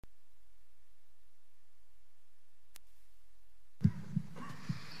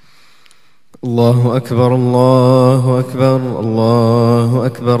الله أكبر الله أكبر الله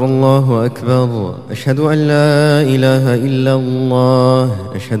أكبر الله أكبر. أشهد أن لا إله إلا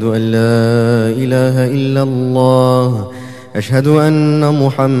الله، أشهد أن لا إله إلا الله، أشهد أن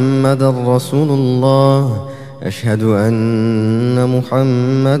محمدا رسول الله، أشهد أن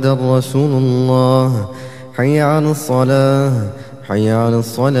محمدا رسول الله. حي على الصلاة، حي على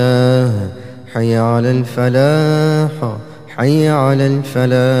الصلاة، حي على الفلاح، حي على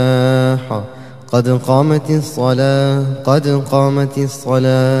الفلاح. قد قامت الصلاة، قد قامت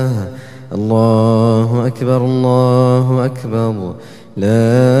الصلاة. الله أكبر الله أكبر،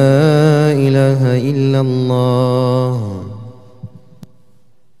 لا إله إلا الله.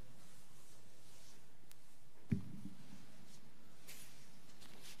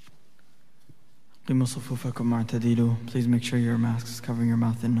 قيموا صفوفكم واعتدلوا. Please make sure your mask is covering your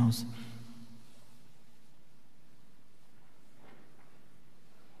mouth and nose.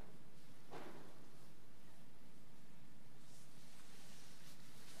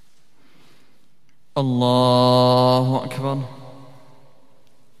 الله أكبر.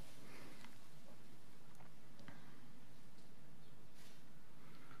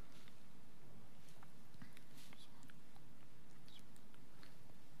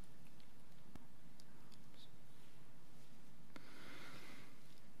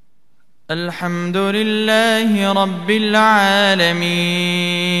 الحمد لله رب العالمين،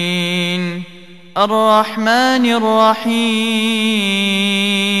 الرحمن الرحيم،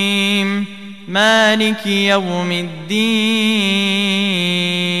 مالك يوم الدين.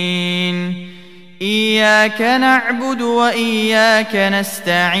 إياك نعبد وإياك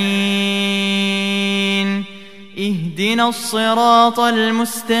نستعين. اهدنا الصراط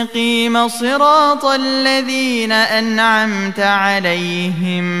المستقيم، صراط الذين أنعمت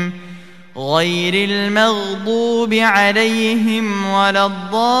عليهم غير المغضوب عليهم ولا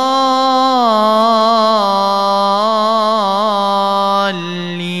الضالين.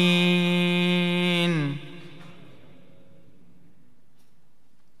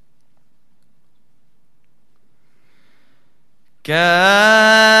 كافها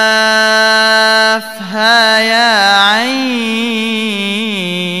يا عين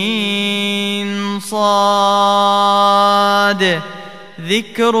صاد.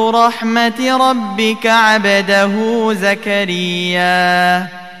 ذكر رحمة ربك عبده زكريا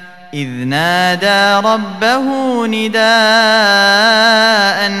إذ نادى ربه نداء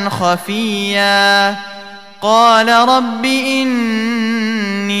خفيا. قال رب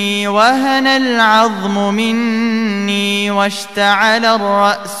إني وهن العظم مني واشتعل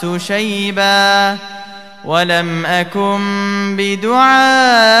الرأس شيبا ولم أكن بدعائك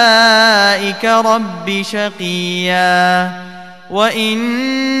رب شقيا.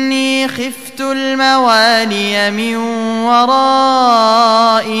 وإني خفت الموالي من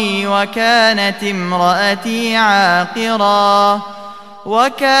ورائي وكانت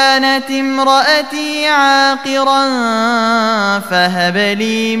امرأتي عاقرا فهب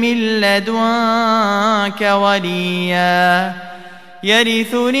لي من لدنك وليا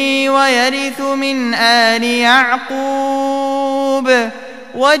يرثني ويرث من آل يعقوب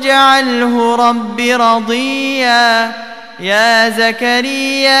واجعله رب رضيا. يا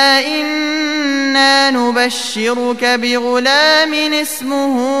زكريا إنا نبشرك بغلام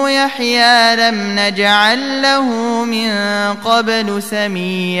اسمه يحيى لم نجعل له من قبل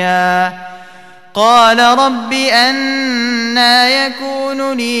سميا. قال رب أنى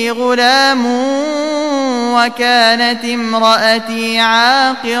يكون لي غلام وكانت امرأتي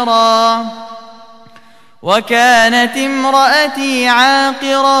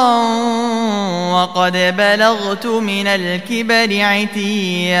عاقرا وقد بلغت من الكبر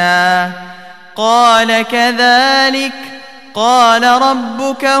عتيا. قال كذلك قال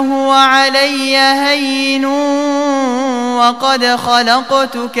ربك هو علي هين وقد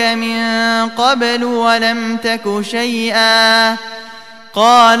خلقتك من قبل ولم تك شيئا.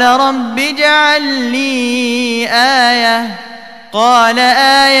 قال رب اجعل لي آية. قال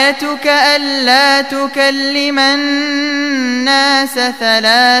آيتك ألا تكلم الناس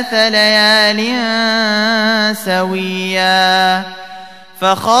 3 ليال سويا.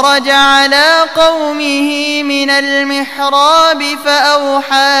 فخرج على قومه من المحراب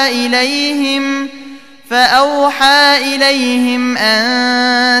فأوحى إليهم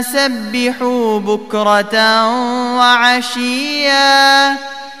أن سبحوا بكرة وعشيا.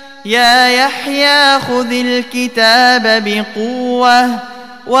 يا يحيى خذ الكتاب بقوة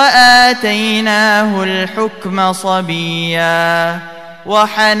وآتيناه الحكم صبيا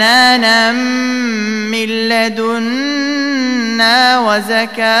وحنانا من لدنا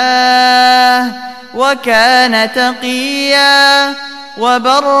وزكاة وكان تقيا.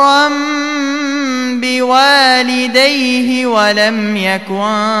 وبرا بوالديه ولم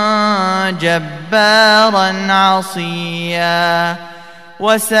يكن جبارا عصيا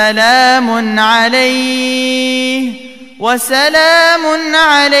وسلام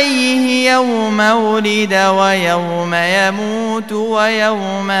عليه يوم ولد ويوم يموت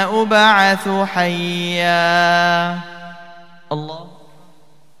ويوم أبعث حيا. الله.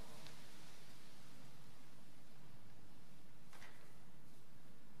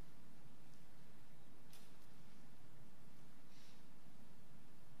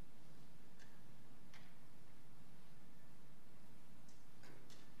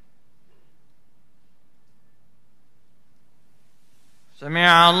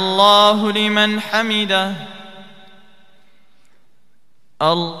 سمع الله لمن حمده.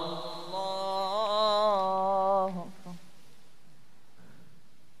 الله أكبر.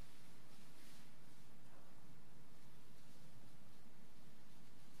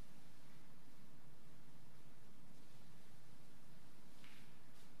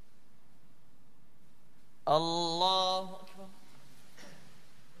 الله أكبر.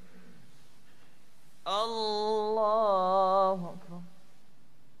 الله أكبر.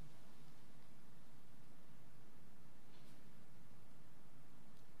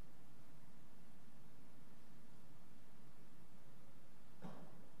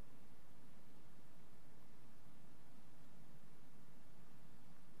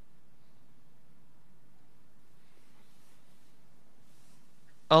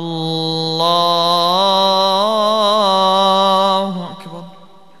 الله أكبر.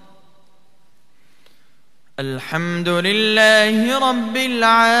 الحمد لله رب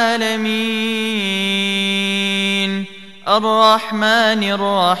العالمين الرحمن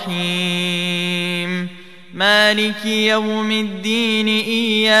الرحيم مالك يوم الدين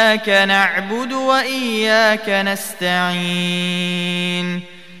إياك نعبد وإياك نستعين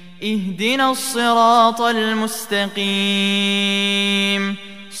اهدنا الصراط المستقيم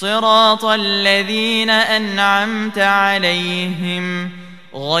صراط الذين أنعمت عليهم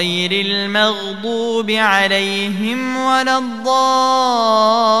غير المغضوب عليهم ولا الضالين.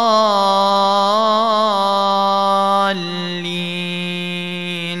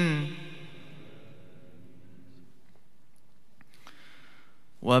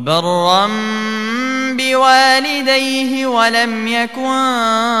 وبرا بوالديه ولم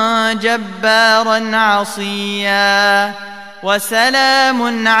يكن جبارا عصيا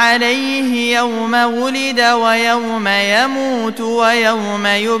وسلام عليه يوم ولد ويوم يموت ويوم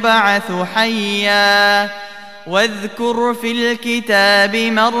يبعث حيا. واذكر في الكتاب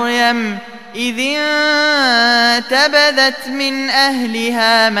مريم إذ انتبذت من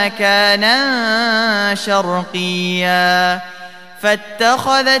أهلها مكانا شرقيا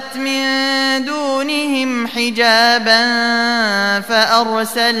فاتخذت من دونهم حجابا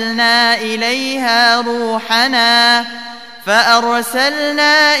فأرسلنا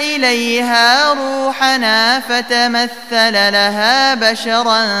إليها روحنا فتمثل لها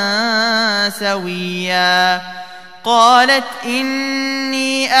بشرا سويا. قالت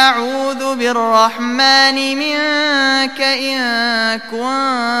إني أعوذ بالرحمن منك إن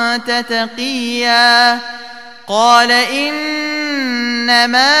كنت تقيا. قال إنما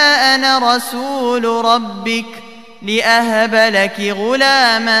أنا رسول ربك لأهب لك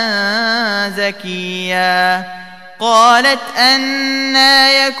غلاما زكيا. قالت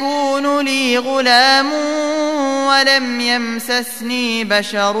أنى يكون لي غلام ولم يمسسني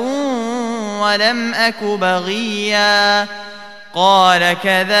بشر ولم أك بغيا. قال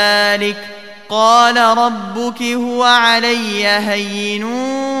كذلك قال ربك هو علي هين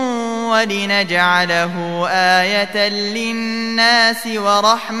ولنجعله آية للناس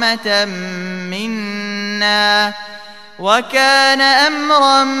ورحمة منا وكان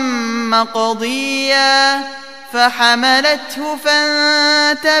أمرا مقضيا. فحملته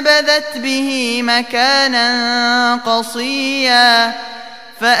فانتبذت به مكانا قصيا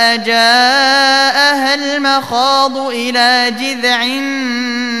فأجاءها المخاض إلى جذع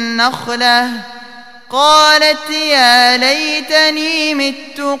النخلة قالت يا ليتني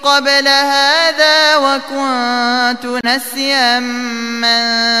مت قبل هذا وكنت نسيا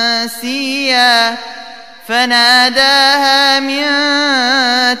منسيا. فناداها من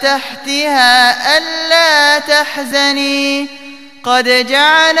تحتها ألا تحزني قد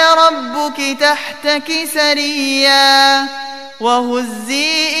جعل ربك تحتك سريا.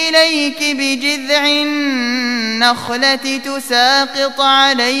 وهزي إليك بجذع النخلة تساقط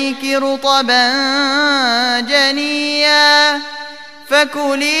عليك رطبا جنيا.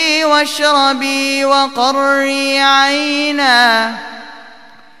 فكلي واشربي وقري عينا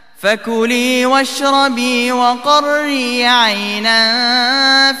فكلي واشربي وقري عينا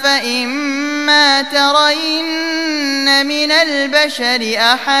فإما ترين من البشر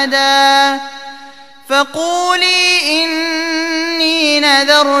أحدا فقولي إني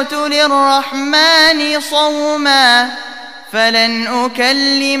نذرت للرحمن صوما فلن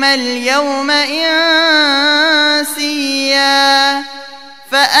أكلم اليوم إنسيا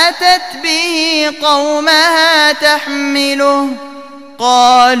فأتت به قومها تحمله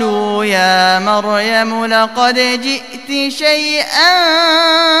قالوا يا مريم لقد جئت شيئا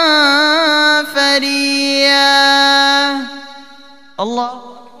فريا. الله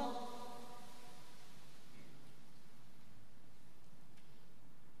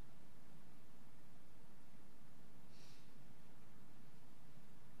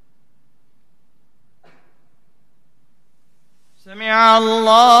سمع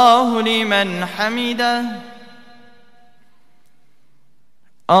الله لمن حمده.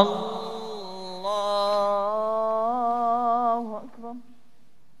 الله أكبر.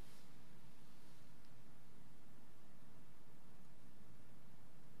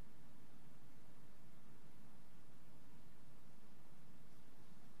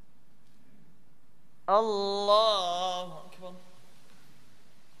 الله أكبر.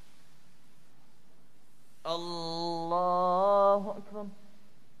 الله أكبر.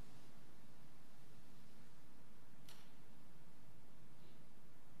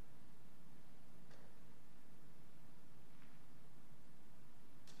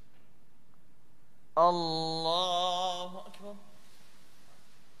 الله أكبر.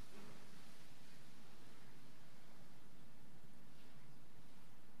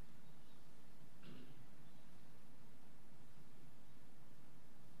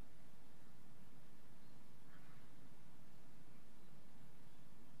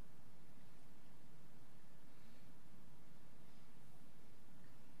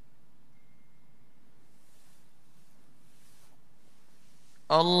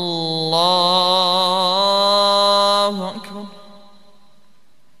 الله أكبر.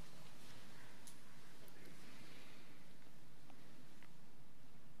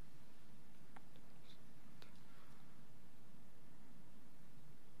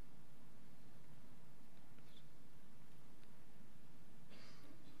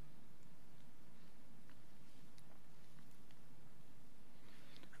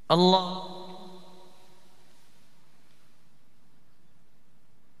 الله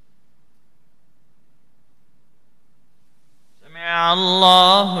سمع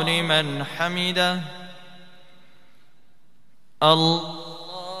الله لمن حمده.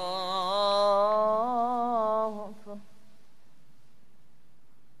 الله أكبر.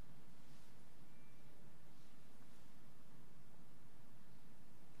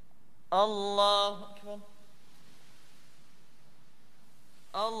 الله أكبر.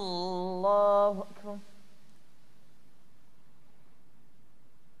 الله أكبر.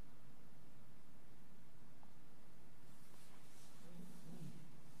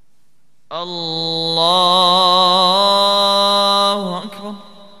 الله أكبر.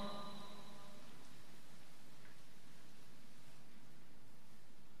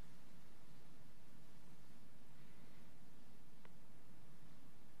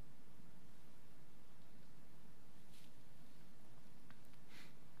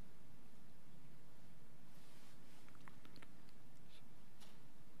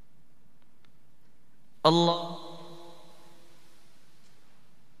 الله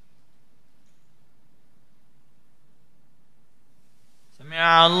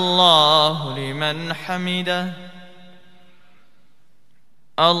سمع الله لمن حمده.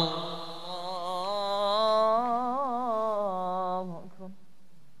 الله أكبر.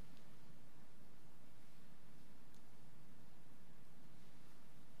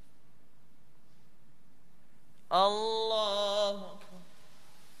 الله أكبر.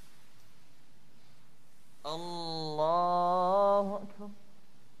 الله أكبر.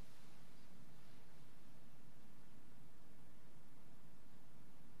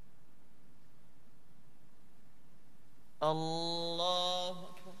 الله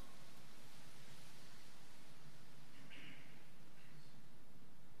أكبر.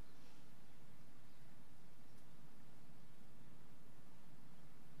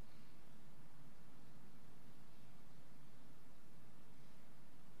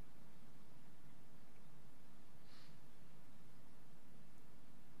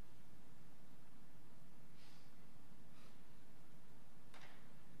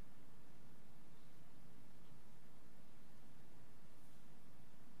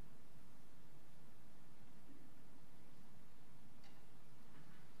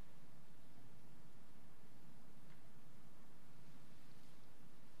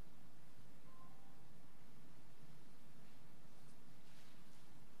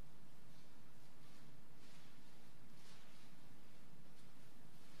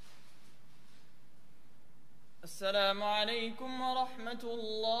 السلام عليكم ورحمة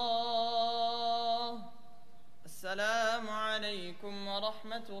الله. السلام عليكم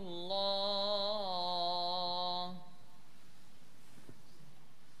ورحمة الله.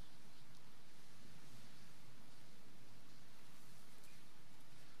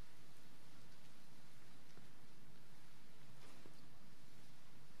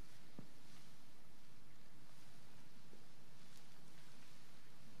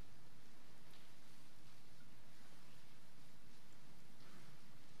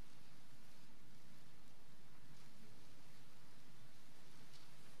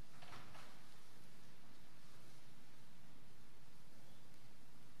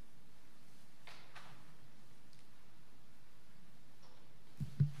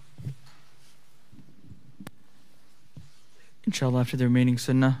 Inshallah, after the remaining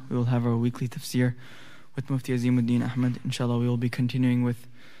sunnah, we will have our weekly tafsir with Mufti Azimuddin Ahmad. Inshallah, we will be continuing with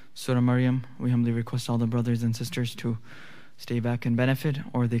Surah Maryam. We humbly request all the brothers and sisters to stay back and benefit,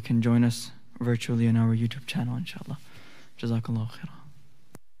 or they can join us virtually on our YouTube channel, inshallah. Jazakallah khairah.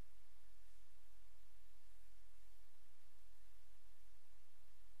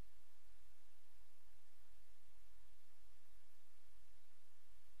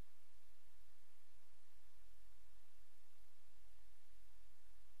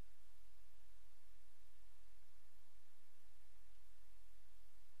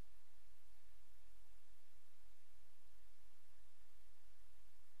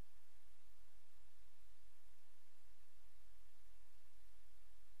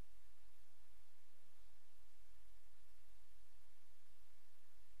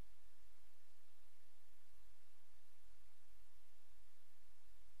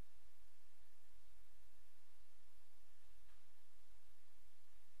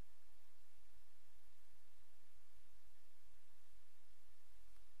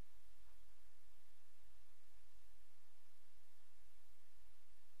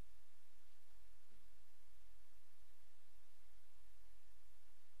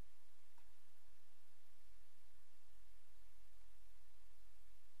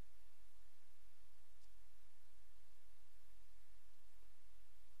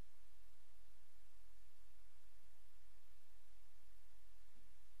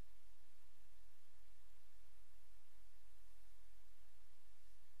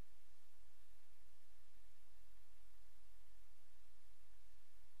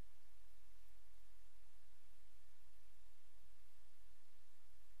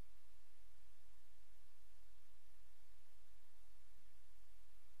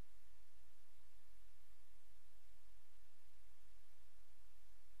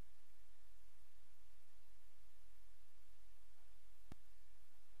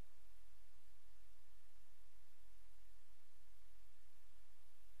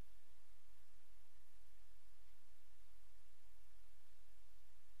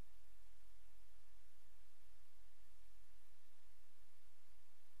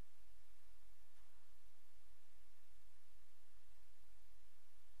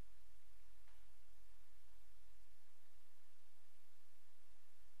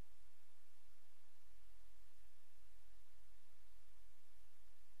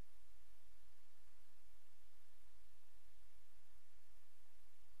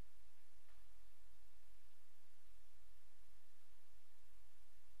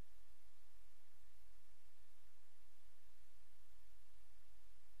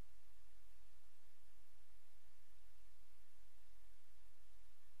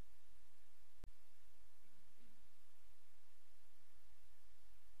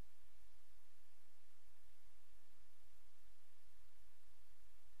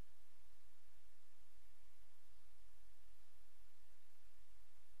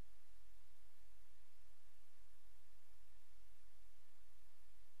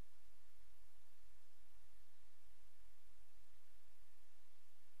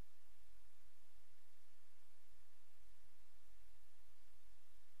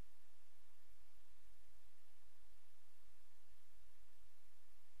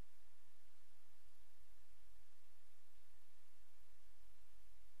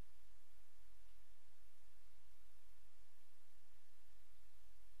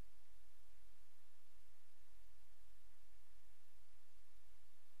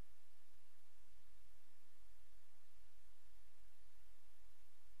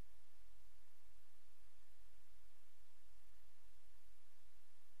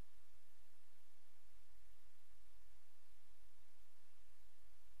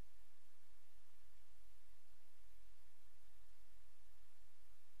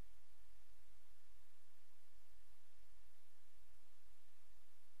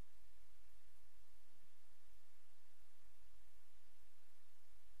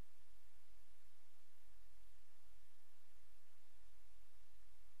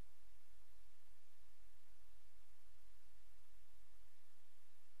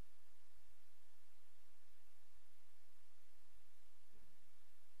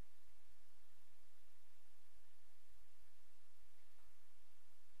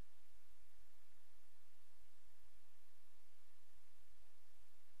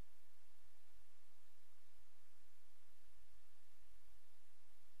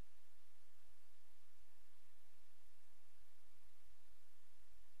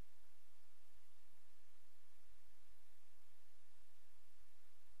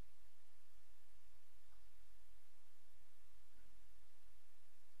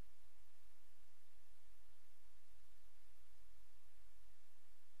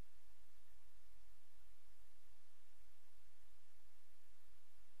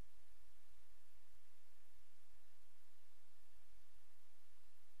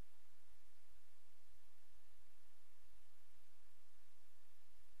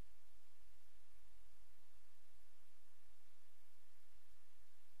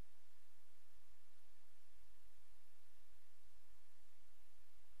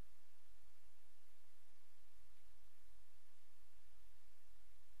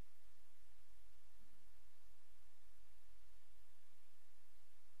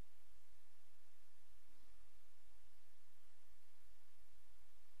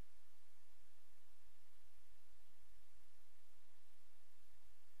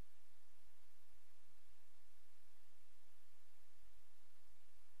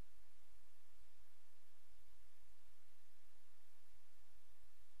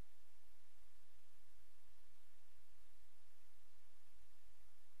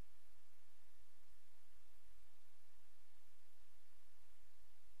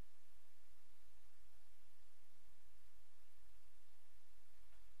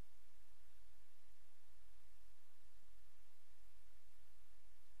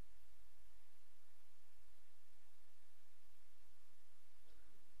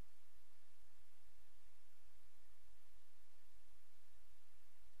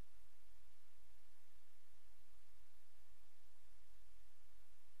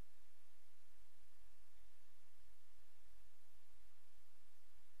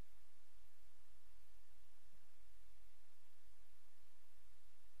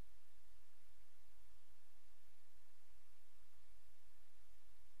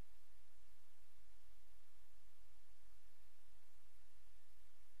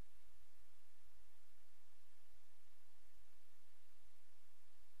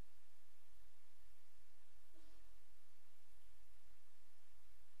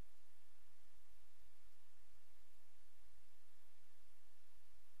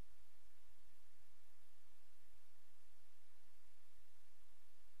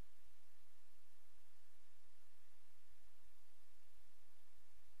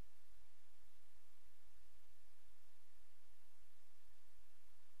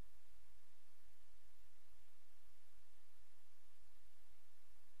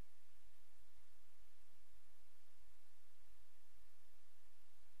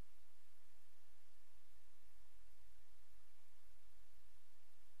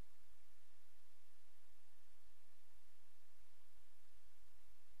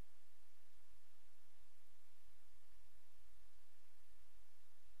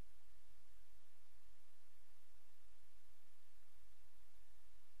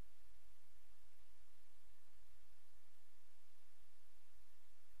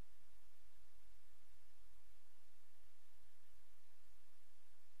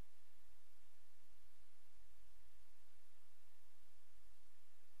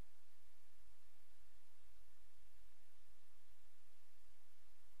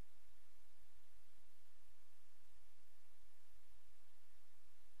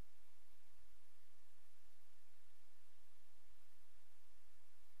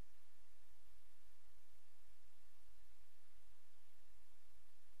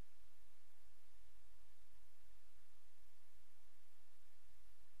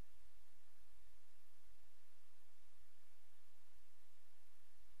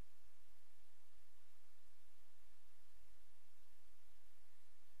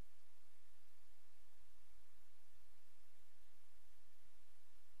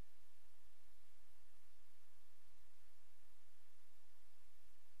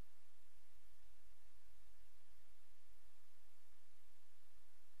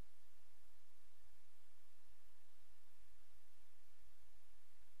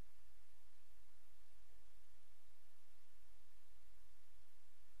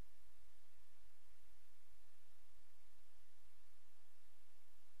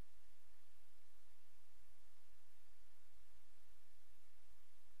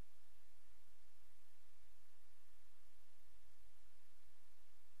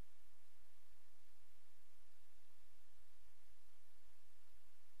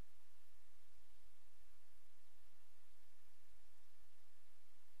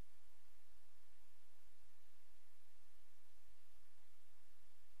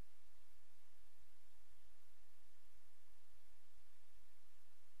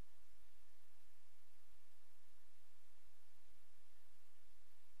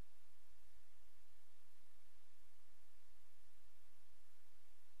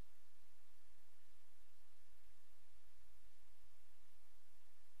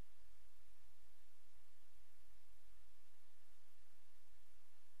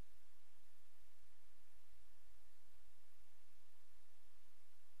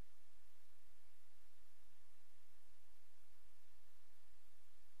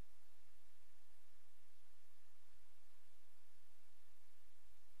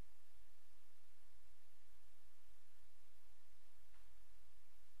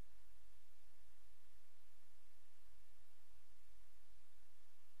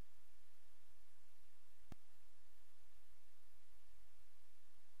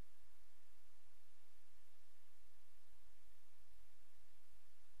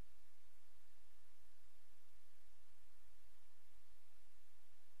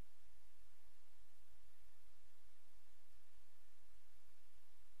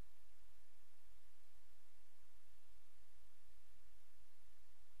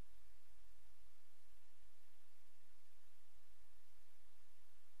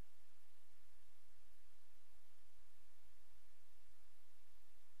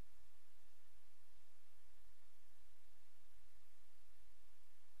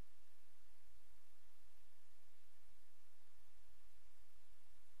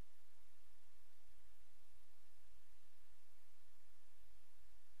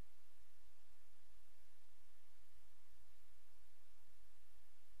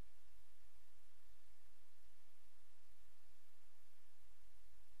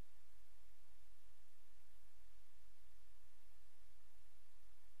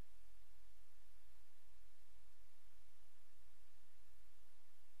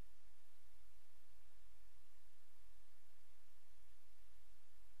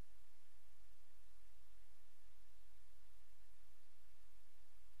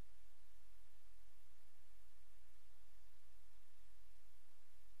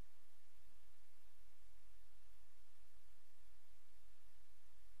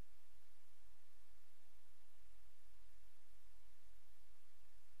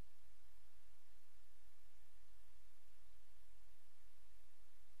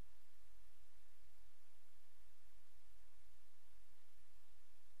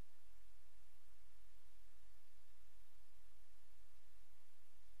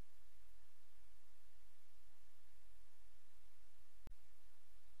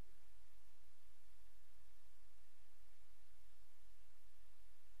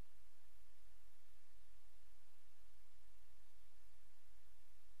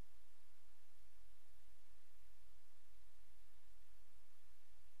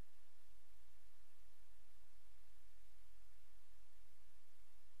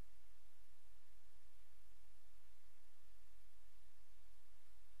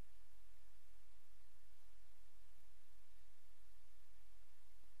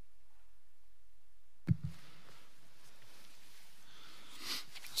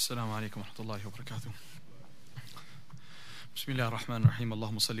 السلام عليكم ورحمة الله وبركاته. بسم الله الرحمن الرحيم.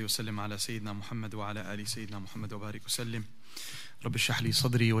 اللهم صل وسلم على سيدنا محمد وعلى آل سيدنا محمد وبارك وسلم. رب اشرح لي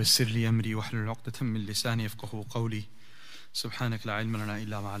صدري ويسر لي أمري واحلل عقدة من لساني يفقهوا قولي. سبحانك لا علم لنا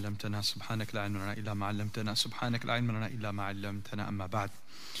إلا ما علمتنا. سبحانك لا علم لنا إلا ما علمتنا. سبحانك لا علم لنا إلا ما علمتنا. أما بعد.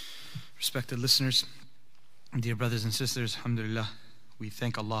 Respected listeners, dear brothers and sisters, alhamdulillah, we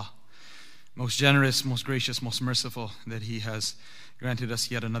thank Allah, most generous, most gracious, most merciful, that He has granted us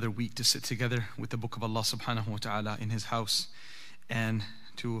yet another week to sit together with the book of Allah subhanahu wa ta'ala in His house and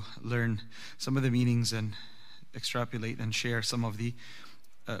to learn some of the meanings and extrapolate and share some of the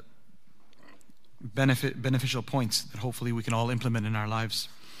beneficial points that hopefully we can all implement in our lives.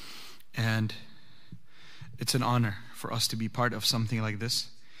 And it's an honor for us to be part of something like this.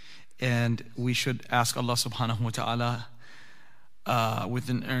 And we should ask Allah subhanahu wa ta'ala with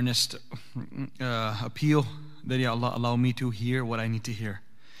an earnest appeal that, Ya Allah, allow me to hear what I need to hear.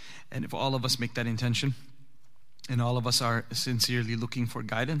 And if all of us make that intention, and all of us are sincerely looking for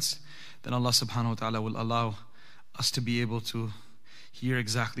guidance, then Allah subhanahu wa ta'ala will allow us to be able to hear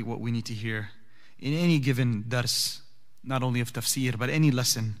exactly what we need to hear in any given dars, not only of tafsir, but any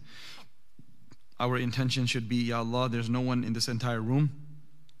lesson. Our intention should be, Ya Allah, there's no one in this entire room,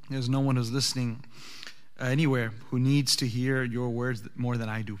 there's no one who's listening anywhere who needs to hear your words more than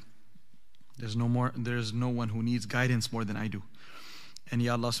I do. There's no one who needs guidance more than I do. And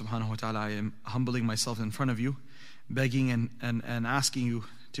Ya Allah subhanahu wa ta'ala, I am humbling myself in front of you, begging and asking you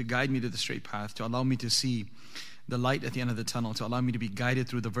to guide me to the straight path, to allow me to see the light at the end of the tunnel, to allow me to be guided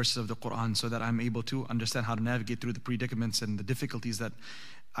through the verses of the Quran so that I'm able to understand how to navigate through the predicaments and the difficulties that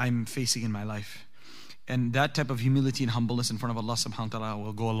I'm facing in my life. And that type of humility and humbleness in front of Allah subhanahu wa ta'ala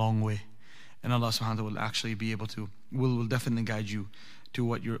will go a long way. And Allah subhanahu wa ta'ala will actually be able to, will definitely guide you to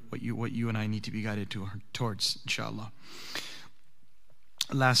what you and I need to be guided towards, inshallah.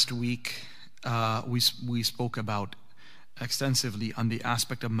 Last week, we spoke about extensively on the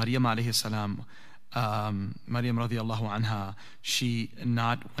aspect of Maryam alayhi salam, Maryam radiallahu anha, she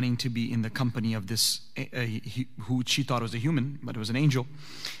not wanting to be in the company of this, who she thought was a human, but it was an angel,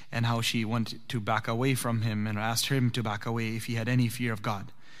 and how she wanted to back away from him and asked him to back away if he had any fear of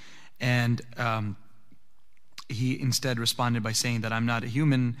God. And he instead responded by saying that I'm not a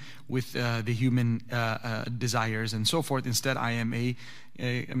human with the human desires and so forth. Instead, I am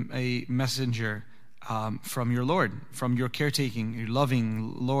a messenger from your Lord, from your caretaking, your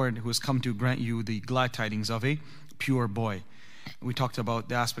loving Lord who has come to grant you the glad tidings of a pure boy. We talked about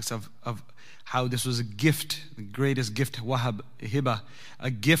the aspects of how this was a gift, the greatest gift, wahab, hiba,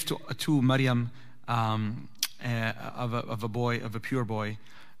 a gift to Maryam of a boy, of a pure boy,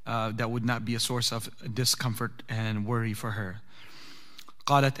 that would not be a source of discomfort and worry for her.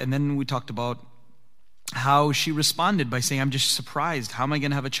 قالت, and then we talked about how she responded by saying, I'm just surprised. How am I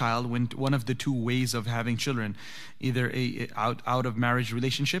going to have a child when one of the two ways of having children, either out of marriage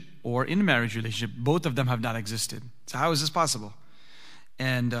relationship or in marriage relationship, both of them have not existed. So how is this possible?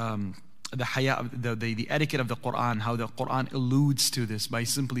 And the haya, the etiquette of the Quran, how the Quran alludes to this by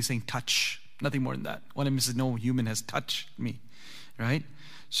simply saying touch, nothing more than that. One of them says, no human has touched me, right?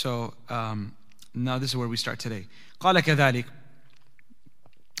 So now this is where we start today. قال كذلك,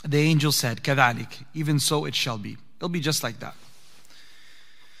 the angel said, كذلك, even so it shall be. It'll be just like that.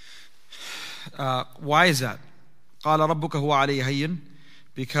 Why is that? قال ربك هو علي هين,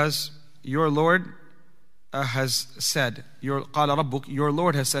 because your Lord has said, قال ربك, your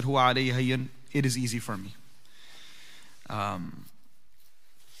Lord has said, هو علي هين, it is easy for me.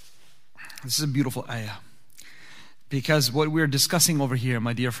 This is a beautiful ayah. Because what we're discussing over here,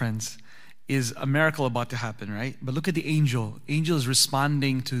 my dear friends, is a miracle about to happen, right? But look at the angel. Angel is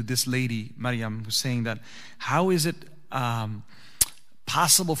responding to this lady, Maryam, who's saying that, how is it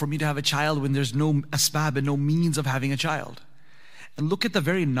possible for me to have a child when there's no asbab and no means of having a child? And look at the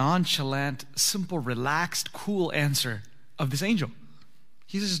very nonchalant, simple, relaxed, cool answer of this angel.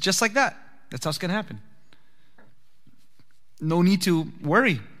 He says, just like that. That's how it's going to happen. No need to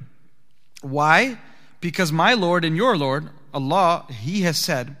worry. Why? Because my Lord and your Lord, Allah, He has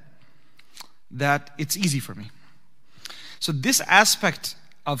said that it's easy for me. So this aspect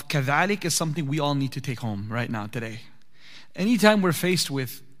of kadhalik is something we all need to take home right now, today. Anytime we're faced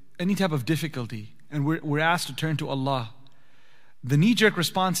with any type of difficulty and we're asked to turn to Allah, the knee-jerk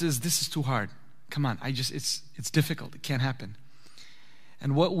response is, this is too hard. Come on, it's difficult, it can't happen.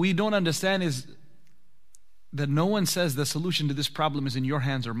 And what we don't understand is that no one says the solution to this problem is in your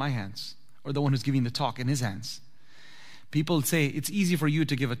hands or my hands, or the one who's giving the talk in his hands. People say, it's easy for you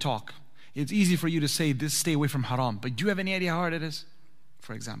to give a talk. It's easy for you to say this, stay away from haram. But do you have any idea how hard it is?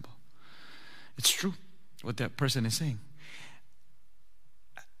 For example. It's true what that person is saying.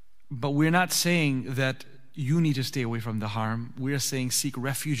 But we're not saying that you need to stay away from the haram. We're saying seek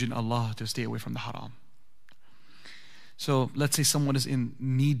refuge in Allah to stay away from the haram. So let's say someone is in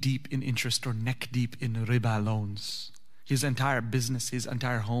knee deep in interest or neck deep in riba loans. His entire business, his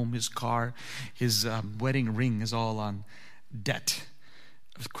entire home, his car, his wedding ring is all on debt,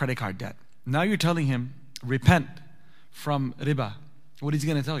 credit card debt. Now you're telling him, repent from riba. What is he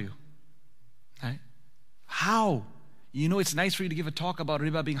going to tell you? Right? How? You know, it's nice for you to give a talk about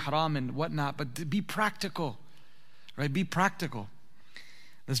riba being haram and whatnot, but be practical. Right? Be practical.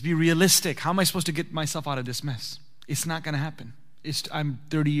 Let's be realistic. How am I supposed to get myself out of this mess? It's not going to happen. I'm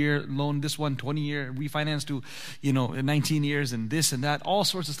 30-year loan, this one 20-year refinance to 19 years and this and that, all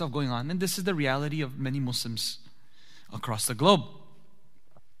sorts of stuff going on. And this is the reality of many Muslims across the globe.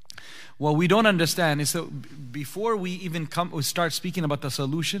 What we don't understand is that before we even start speaking about the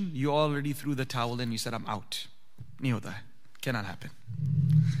solution, you already threw the towel in. You said, I'm out. Cannot happen.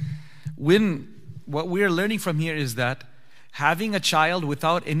 What we are learning from here is that having a child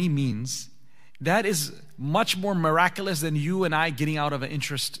without any means, that is much more miraculous than you and I getting out of an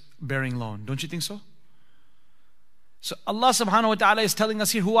interest-bearing loan. Don't you think so? So Allah subhanahu wa ta'ala is telling us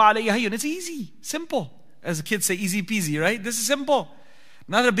here, Huwa alayya hayyun. It's easy, simple. As the kids say, easy peasy, right? This is simple.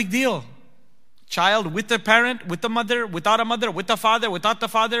 Not a big deal. Child with the parent, with the mother, without a mother, with the father,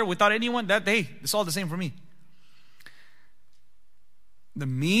 without anyone, it's all the same for me. The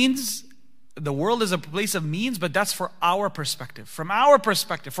means, the world is a place of means, but that's for our perspective. From our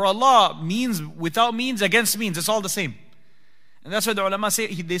perspective, for Allah, means without means, against means, it's all the same. And that's why the ulama say,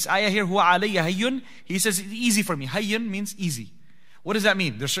 this ayah here, Huwa alayya hayyun, he says, it's easy for me. Hayyun means easy. What does that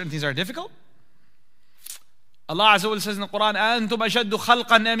mean? There's certain things that are difficult. Allah Azza wa Jalla says in the Quran, أَنْتُمْ أَشَدُّ خَلْقًا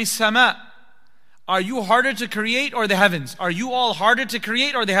أَمِ السَّمَاءِ. Are you harder to create or the heavens? Are you all harder to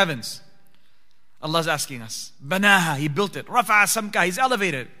create or the heavens? Allah's asking us. Banaha, He built it. Rafa'a samka, He's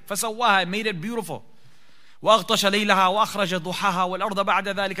elevated. Fasawaha, made it beautiful. وَأَغْطَشَ لَيْلَهَا وَأَخْرَجَ ضُحَاهَا وَالْأَرْضَ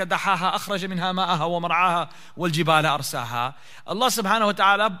بَعْدَ ذَلِكَ دَحَاهَا أَخْرَجَ مِنْهَا مَاءَهَا وَمَرْعَاهَا وَالْجِبَالَ أَرْسَاهَا. Allah subhanahu wa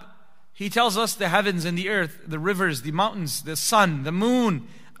ta'ala, He tells us the heavens and the earth, the rivers, the mountains, the sun, the moon.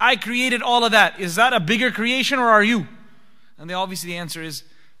 I created all of that. Is that a bigger creation or are you? And obviously the answer is,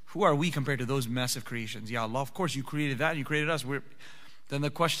 who are we compared to those massive creations? Ya Allah, of course you created that and you created us. Then the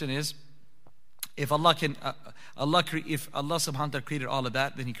question is, if Allah subhanahu wa ta'ala created all of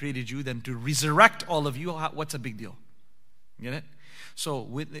that, then He created you, then to resurrect all of you, what's a big deal? Get it? So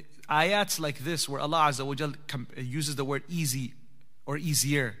with ayats like this, where Allah Azza wa Jal uses the word easy or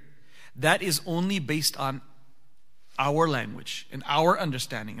easier, that is only based on our language and our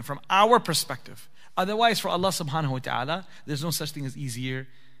understanding and from our perspective. Otherwise, for Allah subhanahu wa ta'ala, there's no such thing as easier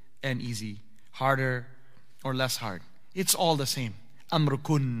and easy, harder or less hard. It's all the same. Amru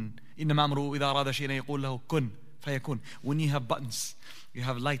kun. إنما أمره إذا أراد شيئا يقول له كن فيكون. When you have buttons, you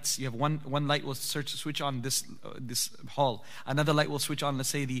have lights. You have one light will switch on this hall. Another light will switch on, let's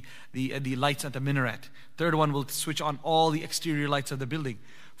say, the lights at the minaret. Third one will switch on all the exterior lights of the building.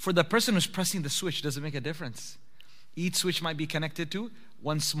 For the person who's pressing the switch, does it make a difference? Each switch might be connected to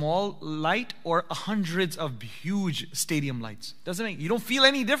one small light or hundreds of huge stadium lights. Doesn't make, you don't feel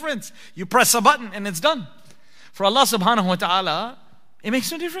any difference. You press a button and it's done. For Allah subhanahu wa ta'ala, it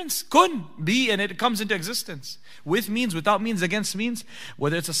makes no difference. Kun, be, and it comes into existence. With means, without means, against means,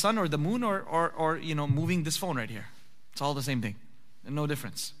 whether it's the sun or the moon or moving this phone right here. It's all the same thing. And no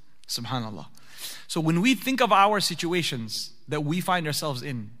difference. Subhanallah. So when we think of our situations that we find ourselves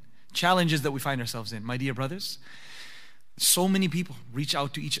in, challenges that we find ourselves in, my dear brothers, so many people reach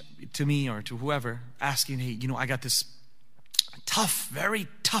out to me or to whoever asking, hey, I got this tough, very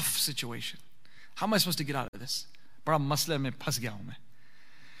tough situation. How am I supposed to get out of this?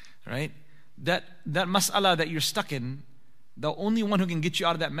 Right? That mas'ala that you're stuck in, the only one who can get you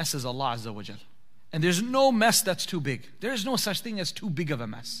out of that mess is Allah Azza wa Jal. And there's no mess that's too big. There is no such thing as too big of a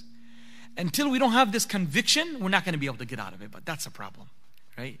mess. Until we don't have this conviction, we're not going to be able to get out of it. But that's a problem.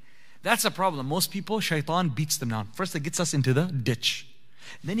 Right? That's a problem. Most people, shaitan beats them down. First, it gets us into the ditch.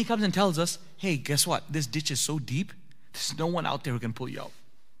 Then he comes and tells us, hey, guess what? This ditch is so deep, there's no one out there who can pull you out.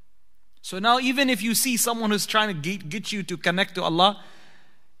 So now even if you see someone who's trying to get you to connect to Allah,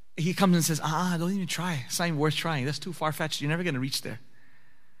 he comes and says, don't even try. It's not even worth trying. That's too far-fetched. You're never going to reach there.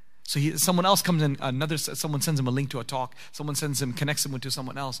 So someone else comes in, someone sends him a link to a talk. Someone connects him to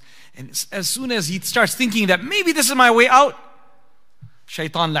someone else. And as soon as he starts thinking that maybe this is my way out,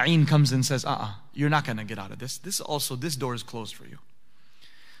 Shaitan La'een comes and says, you're not going to get out of this. This door is closed for you.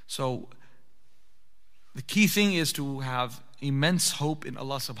 So the key thing is to have immense hope in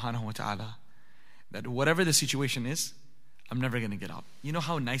Allah subhanahu wa ta'ala that whatever the situation is, I'm never going to get out. You know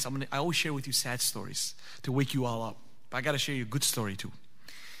how nice, I always share with you sad stories to wake you all up. But I got to share you a good story too.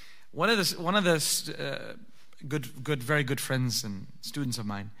 One of the very good friends and students of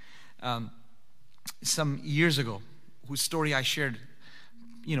mine, some years ago, whose story I shared,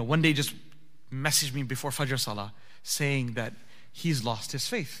 one day just messaged me before Fajr Salah saying that he's lost his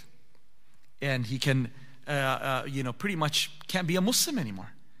faith and he can, pretty much can't be a Muslim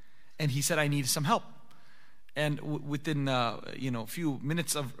anymore. And he said, I need some help. And within, a few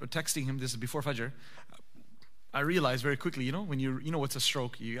minutes of texting him, this is before Fajr, I realized very quickly, when you know what's a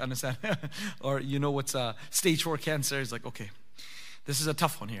stroke, you understand, or what's a stage 4 cancer, it's like, okay, this is a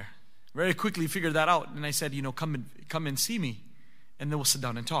tough one here. Very quickly figured that out, and I said, come and see me, and then we'll sit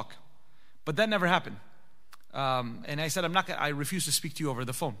down and talk. But that never happened. And I said, I refuse to speak to you over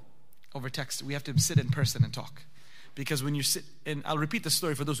the phone, over text. We have to sit in person and talk. Because when you sit, and I'll repeat the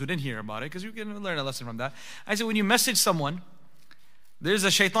story for those who didn't hear about it, because you can learn a lesson from that. I said, when you message someone, there's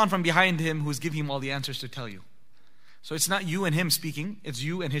a shaitan from behind him who's giving him all the answers to tell you. So it's not you and him speaking, it's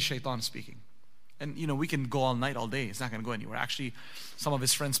you and his shaitan speaking. And we can go all night, all day, it's not going to go anywhere. Actually, some of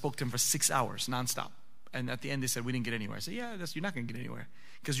his friends spoke to him for 6 hours, nonstop. And at the end they said, we didn't get anywhere. I said, yeah, you're not going to get anywhere.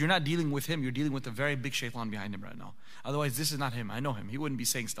 Because you're not dealing with him, you're dealing with a very big shaitan behind him right now. Otherwise, this is not him. I know him. He wouldn't be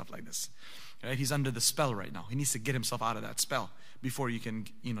saying stuff like this. Right? He's under the spell right now. He needs to get himself out of that spell before you can,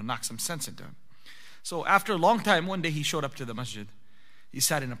 knock some sense into him. So after a long time, one day he showed up to the masjid. He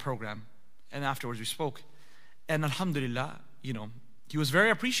sat in a program, and afterwards we spoke. And alhamdulillah, he was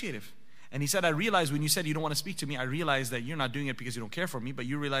very appreciative. And he said, I realized when you said you don't want to speak to me, I realized that you're not doing it because you don't care for me, but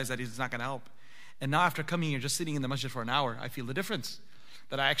you realize that it's not going to help. And now after coming here, just sitting in the masjid for an hour, I feel the difference.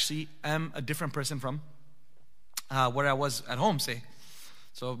 That I actually am a different person from where I was at home, say.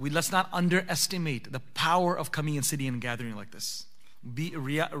 So let's not underestimate the power of coming and sitting and gathering like this.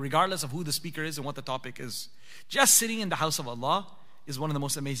 Regardless of who the speaker is and what the topic is. Just sitting in the house of Allah is one of the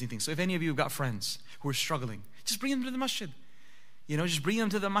most amazing things. So if any of you have got friends who are struggling, just bring them to the masjid. Just bring them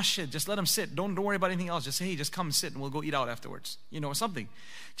to the masjid. Just let them sit. Don't worry about anything else. Just say, hey, just come and sit and we'll go eat out afterwards. Or something.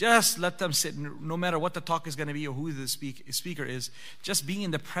 Just let them sit. No matter what the talk is going to be or who the speaker is, just being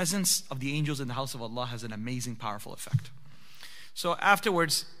in the presence of the angels in the house of Allah has an amazing, powerful effect. So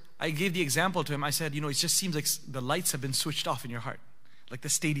afterwards, I gave the example to him. I said, it just seems like the lights have been switched off in your heart. Like the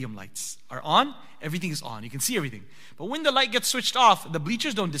stadium lights are on, everything is on. You can see everything. But when the light gets switched off, the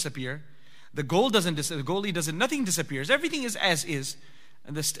bleachers don't disappear. The goalie doesn't, nothing disappears. Everything is as is.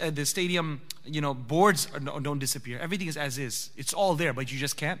 And the stadium, boards don't disappear. Everything is as is. It's all there, but you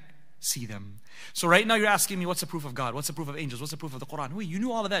just can't see them. So right now you're asking me, what's the proof of God? What's the proof of angels? What's the proof of the Quran? Wait, you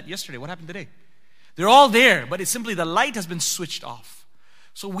knew all of that yesterday. What happened today? They're all there, but it's simply the light has been switched off.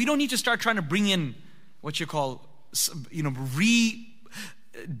 So we don't need to start trying to bring in what you call,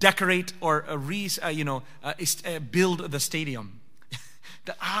 redecorate or build the stadium.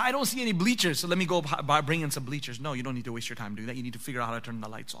 I don't see any bleachers, so let me go bring in some bleachers. No, you don't need to waste your time doing that. You need to figure out how to turn the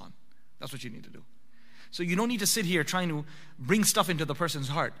lights on. That's what you need to do. So you don't need to sit here trying to bring stuff into the person's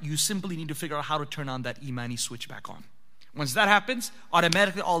heart. You simply need to figure out how to turn on that imani switch back on. Once that happens,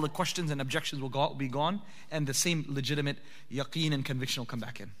 automatically all the questions and objections will be gone, and the same legitimate yaqeen and conviction will come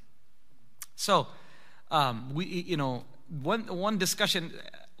back in. So, one discussion,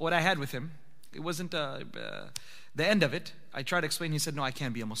 what I had with him, it wasn't the end of it. I tried to explain. He said, "No, I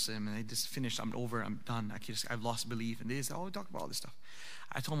can't be a Muslim." And I just finished. I'm over. I'm done. I've lost belief. And they said, "Oh, we talk about all this stuff."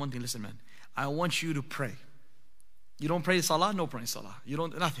 I told him one thing. Listen, man. I want you to pray. You don't pray salah? No pray salah. You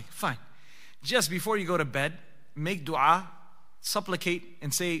don't nothing. Fine. Just before you go to bed, make dua, supplicate,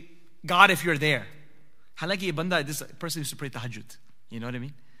 and say, "God, if you're there." Halaki banda, this person used to pray tahajjud. You know what I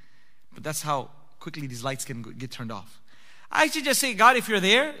mean? But that's how quickly these lights can get turned off. I should just say, God, if you're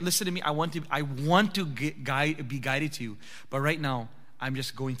there, listen to me. I want to be guided to you. But right now, I'm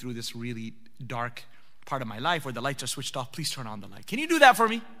just going through this really dark part of my life where the lights are switched off. Please turn on the light. Can you do that for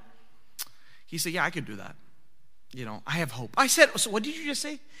me? He said, yeah, I could do that. I have hope. I said, so what did you just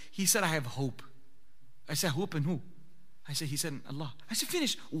say? He said, I have hope. I said, hope in who? He said, Allah. I said,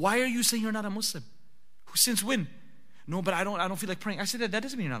 finish. Why are you saying you're not a Muslim? Since when? No, but I don't feel like praying. I said, that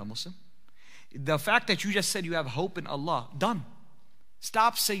doesn't mean you're not a Muslim. The fact that you just said you have hope in Allah, done.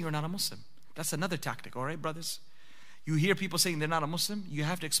 Stop saying you're not a Muslim. That's another tactic, all right, brothers? You hear people saying they're not a Muslim, you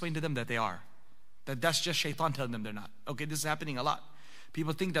have to explain to them that they are. That's just shaitan telling them they're not. Okay, this is happening a lot.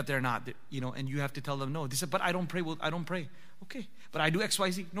 People think that they're not, and you have to tell them no. They say, but I don't pray. Well, I don't pray. Okay, but I do X, Y,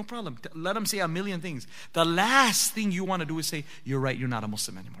 Z. No problem. Let them say a million things. The last thing you want to do is say, you're right, you're not a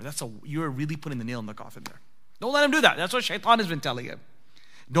Muslim anymore. You're really putting the nail in the coffin there. Don't let him do that. That's what shaitan has been telling him.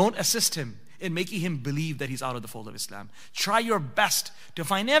 Don't assist him in making him believe that he's out of the fold of Islam. Try your best to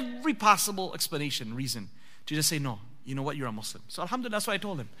find every possible explanation, reason, to just say, no, you know what, you're a Muslim. So alhamdulillah, that's what I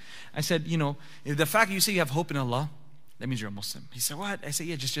told him. I said, if the fact that you say you have hope in Allah, That means you're a Muslim. He said, what? I said,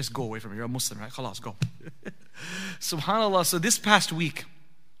 yeah, just go away from me. You're a Muslim, right? Khalas, go. SubhanAllah. So this past week,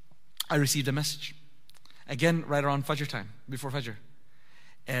 I received a message. Again, right around Fajr time, before Fajr.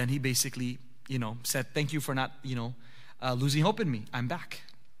 And he basically, said, thank you for not, losing hope in me. I'm back.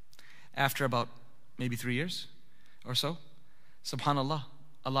 After about maybe 3 years or so, SubhanAllah,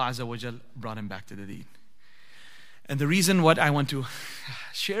 Allah Azza wa Jal brought him back to the deen. And the reason what I want to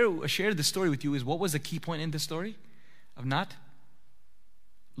share the story with you is, what was the key point in the story? Of not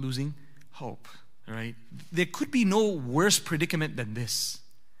losing hope, right? There could be no worse predicament than this.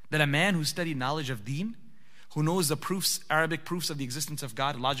 That a man who studied knowledge of deen, who knows the proofs, Arabic proofs of the existence of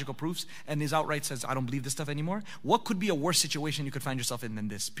God, logical proofs, and is outright says, I don't believe this stuff anymore. What could be a worse situation you could find yourself in than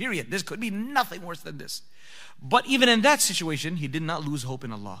this? Period. This could be nothing worse than this. But even in that situation, he did not lose hope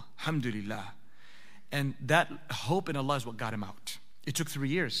in Allah. Alhamdulillah. And that hope in Allah is what got him out. It took 3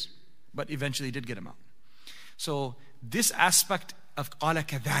 years, but eventually did get him out. So this aspect of قَالَ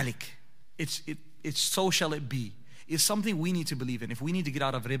كَذَلِكَ, it's so shall it be, is something we need to believe in. If we need to get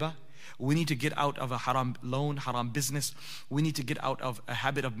out of riba, we need to get out of a haram loan, haram business, we need to get out of a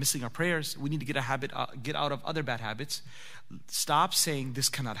habit of missing our prayers, we need to get out of other bad habits. Stop saying this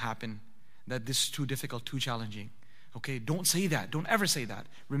cannot happen, that this is too difficult, too challenging. Okay, don't say that. Don't ever say that.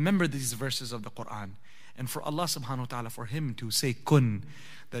 Remember these verses of the Quran. And for Allah subhanahu wa ta'ala, for Him to say kun,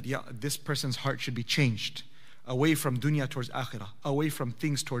 that this person's heart should be changed away from dunya towards akhirah, away from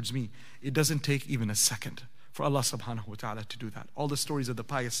things towards me. It doesn't take even a second for Allah subhanahu wa ta'ala to do that. All the stories of the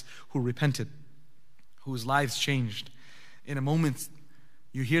pious who repented, whose lives changed. In a moment,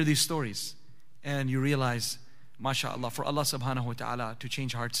 you hear these stories and you realize, mashallah, for Allah subhanahu wa ta'ala to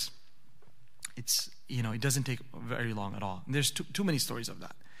change hearts, it doesn't take very long at all. And there's too many stories of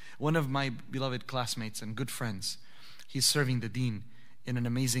that. One of my beloved classmates and good friends, he's serving the deen in an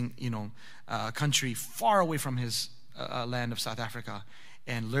amazing, country far away from his land of South Africa,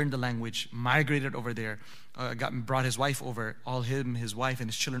 and learned the language, migrated over there, brought his wife over. His wife and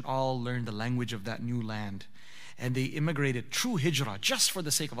his children all learned the language of that new land. And they immigrated, true hijrah, just for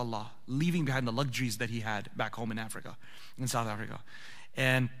the sake of Allah, leaving behind the luxuries that he had back home in Africa, in South Africa.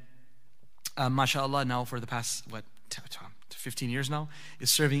 And mashallah, now for the past, 15 years now,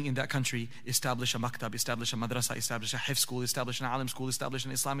 is serving in that country, establish a maktab, establish a madrasa, establish a hifz school, establish an alim school, establish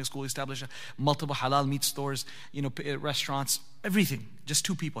an Islamic school, establish multiple halal meat stores, restaurants, everything. Just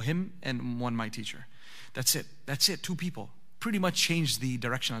 2 people, him and one my teacher. That's it, 2 people. Pretty much changed the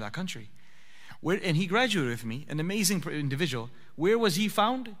direction of that country. And he graduated with me, an amazing individual. Where was he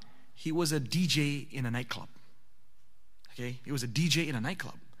found? He was a DJ in a nightclub. Okay, he was a DJ in a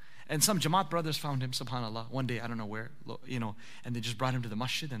nightclub. And some Jamaat brothers found him, subhanAllah, one day, I don't know where, and they just brought him to the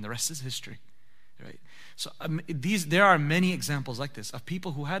masjid, and the rest is history, right? So there are many examples like this of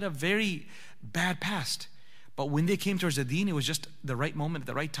people who had a very bad past, but when they came towards the deen, it was just the right moment, at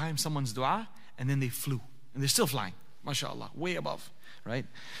the right time, someone's dua, and then they flew, and they're still flying, mashallah, way above, right?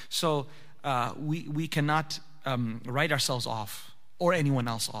 So we cannot write ourselves off or anyone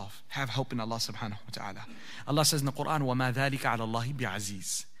else off. Have hope in Allah subhanahu wa ta'ala. Allah says in the Quran, وَمَا ذَلِكَ عَلَى اللَّهِ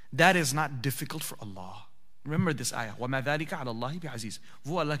بِعَزِيزٍ. That is not difficult for Allah. Remember this ayah. وَمَا ذَلِكَ عَلَى اللَّهِ بِعَزِيزٍ.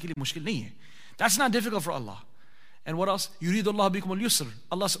 वो Allah के लिए मुश्किल नहीं है. That's not difficult for Allah. And what else? يُرِيدُ اللَّهُ بِكُمُ الْيُسْرِ.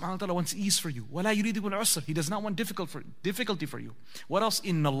 Allah subhanahu wa ta'ala wants ease for you. وَلَا يُرِيدُ بِكُمُ الْعُسْرِ. He does not want difficulty for you. What else?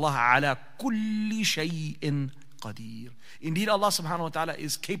 إِنَّ اللَّهَ عَلَى كُلِّ شَيْءٍ قَدِيرٌ. Indeed, Allah subhanahu wa ta'ala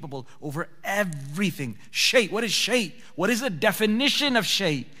is capable over everything. Shay. What is shay? What is the definition of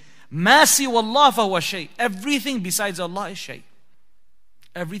shay? مَا سِوَى اللَّهِ فَهُوَ شَيْء. Everything besides Allah is shay.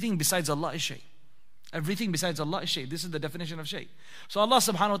 Everything besides Allah is shay. Everything besides Allah is shay. This is the definition of shay. So Allah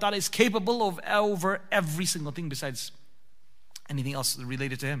subhanahu wa ta'ala is capable of over every single thing besides anything else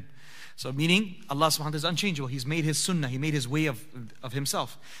related to Him. So meaning Allah subhanahu wa ta'ala is unchangeable. He's made His sunnah. He made His way of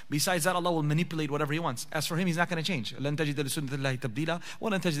Himself. Besides that, Allah will manipulate whatever He wants. As for Him, He's not going to change. لَن تَجِدَ لِسُنَّةِ اللَّهِ تَبْدِيلًا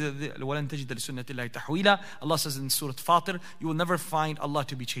وَلَن تَجِدَ لِسُنَّةِ اللَّهِ تَحْوِيلًا. Allah says in Surah Fatir, you will never find Allah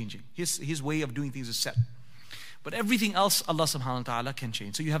to be changing. His way of doing things is set. But everything else, Allah subhanahu wa ta'ala can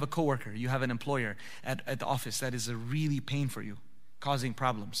change. So you have a coworker, you have an employer at the office that is a really pain for you, causing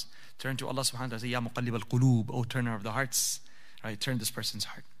problems. Turn to Allah subhanahu wa ta'ala, say, Ya muqallib al-qulub, O turner of the hearts. Right, turn this person's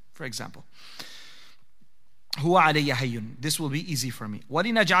heart, for example. Huwa alayya hayyun. This will be easy for me.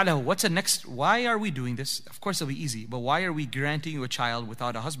 وَلِنَجْعَلَهُ. What's the next? Why are we doing this? Of course it'll be easy, but why are we granting you a child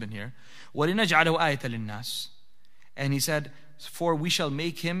without a husband here? وَلِنَجْعَلَهُ آيَةً لِلنَّاسِ. And He said, for we shall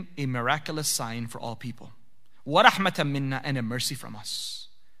make him a miraculous sign for all people. وَرَحْمَةً مِنَّا. And a mercy from us.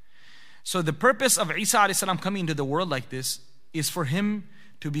 So the purpose of Isa alayhi salam coming into the world like this is for him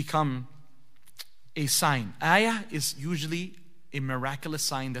to become a sign. Ayah is usually a miraculous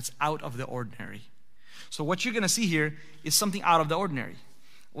sign that's out of the ordinary. So what you're going to see here is something out of the ordinary.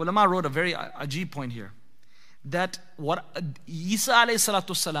 Ulama wrote a very ajib point here, that what Isa alayhi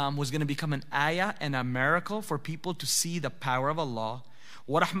salatu salam was going to become an ayah and a miracle for people to see the power of Allah.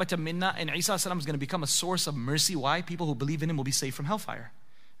 Wa rahmatan minna, and Isa salam is going to become a source of mercy. Why? People who believe in him will be saved from hellfire,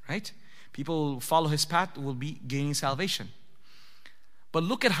 right? People who follow his path will be gaining salvation. But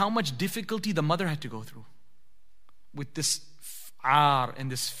look at how much difficulty the mother had to go through with this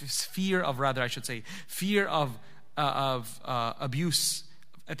and this fear of, rather I should say, fear of abuse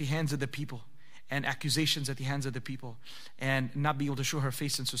at the hands of the people, and accusations at the hands of the people, and not being able to show her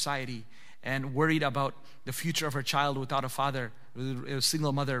face in society, and worried about the future of her child without a father, a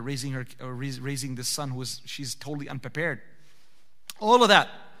single mother raising this son she's totally unprepared. All of that.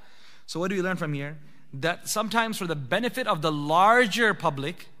 So what do we learn from here? That sometimes for the benefit of the larger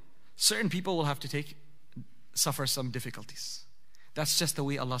public, certain people will have to suffer some difficulties. That's just the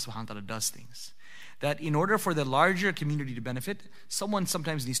way Allah subhanahu wa ta'ala does things. That in order for the larger community to benefit, someone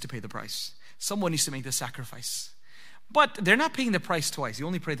sometimes needs to pay the price. Someone needs to make the sacrifice. But they're not paying the price twice. You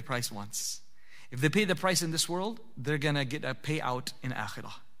only pay the price once. If they pay the price in this world, they're going to get a payout in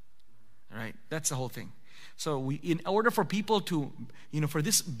akhirah. Right? That's the whole thing. So in order for people to, for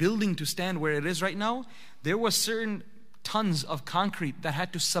this building to stand where it is right now, there was certain tons of concrete that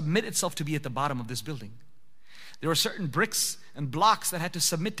had to submit itself to be at the bottom of this building. There were certain bricks and blocks that had to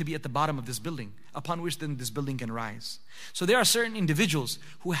submit to be at the bottom of this building, upon which then this building can rise. So there are certain individuals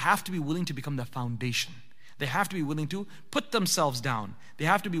who have to be willing to become the foundation. They have to be willing to put themselves down. They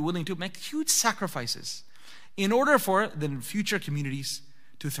have to be willing to make huge sacrifices in order for the future communities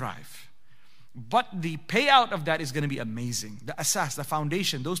to thrive. But the payout of that is going to be amazing. The asas, the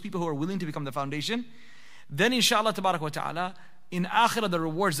foundation, those people who are willing to become the foundation, then inshallah tabarak wa ta'ala, in akhirah, the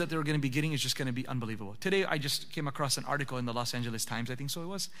rewards that they're going to be getting is just going to be unbelievable. Today, I just came across an article in the Los Angeles Times, I think so it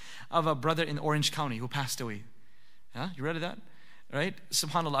was, of a brother in Orange County who passed away. Huh? You read that? Right?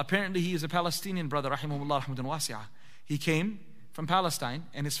 SubhanAllah. Apparently, he is a Palestinian brother, rahimahullah, rahmatan wasi'ah. He came from Palestine,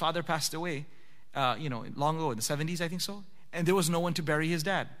 and his father passed away, long ago, in the 70s, I think so. And there was no one to bury his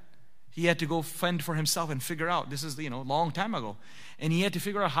dad. He had to go fend for himself and figure out. This is, long time ago. And he had to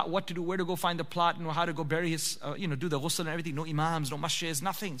figure out what to do, where to go find the plot, how to go bury his, do the ghusl and everything. No imams, no masjids,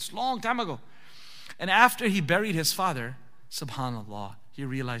 nothing. It's a long time ago. And after he buried his father, subhanallah, he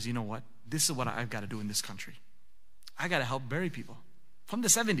realized, you know what? This is what I've got to do in this country. I got to help bury people. From the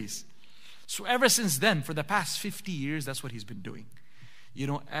 70s. So ever since then, for the past 50 years, that's what he's been doing.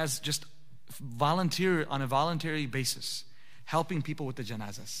 As just on a voluntary basis, helping people with the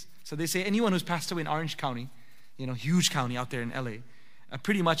janazas. So they say anyone who's passed away in Orange County, huge county out there in LA,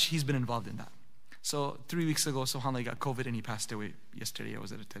 pretty much he's been involved in that. So 3 weeks ago, subhanAllah, he got COVID and he passed away yesterday. Or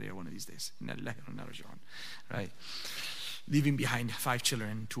was it today or one of these days? Right? Leaving behind 5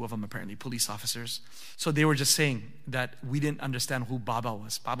 children, 2 of them apparently police officers. So they were just saying that we didn't understand who Baba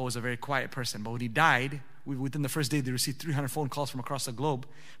was. Baba was a very quiet person. But when he died, within the first day, they received 300 phone calls from across the globe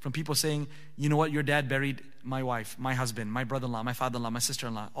from people saying, you know what, your dad buried my wife, my husband, my brother-in-law, my father-in-law, my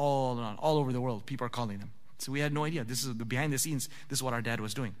sister-in-law, all over the world. People are calling them. So we had no idea. This is the behind the scenes. This is what our dad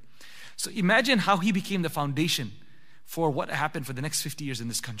was doing. So imagine how he became the foundation for what happened for the next 50 years in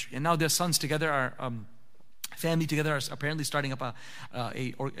this country. And now their sons together are... family together are apparently starting up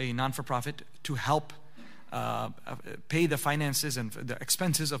a non-for-profit to help pay the finances and the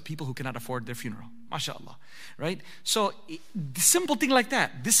expenses of people who cannot afford their funeral. MashaAllah. Right? So, the simple thing like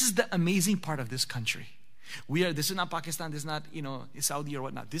that. This is the amazing part of this country. This is not Pakistan, this is not, Saudi or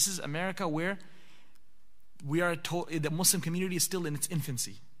whatnot. This is America where the Muslim community is still in its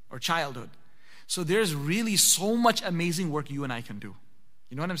infancy or childhood. So there's really so much amazing work you and I can do.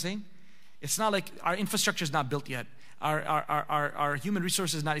 You know what I'm saying? It's not like our infrastructure is not built yet. Our human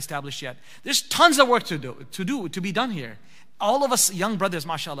resources is not established yet. There's tons of work to be done here. All of us young brothers,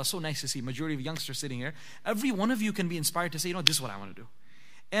 mashallah, so nice to see, majority of youngsters sitting here. Every one of you can be inspired to say, this is what I want to do.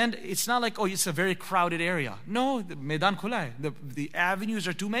 And it's not like, it's a very crowded area. No, the Maidan Khula hai. The avenues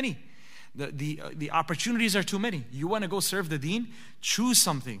are too many. The opportunities are too many. You want to go serve the deen? Choose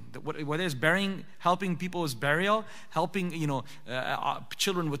something. Whether it's helping people with burial, helping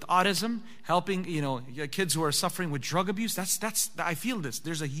children with autism, helping kids who are suffering with drug abuse. I feel this.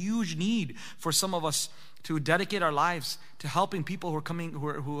 There's a huge need for some of us to dedicate our lives to helping people who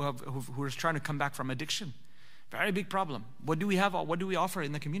are trying to come back from addiction. Very big problem. What do we have? What do we offer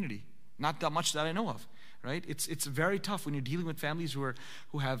in the community? Not that much that I know of. Right? It's very tough when you're dealing with families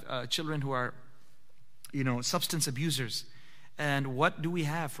who have children who are, substance abusers. And what do we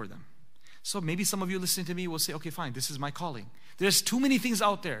have for them? So maybe some of you listening to me will say, okay, fine, this is my calling. There's too many things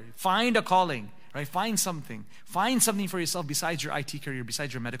out there. Find a calling. right? Find something. Find something for yourself besides your IT career,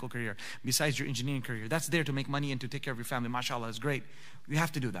 besides your medical career, besides your engineering career. That's there to make money and to take care of your family. MashaAllah, is great. You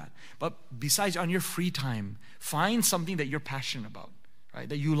have to do that. But besides, on your free time, find something that you're passionate about, right?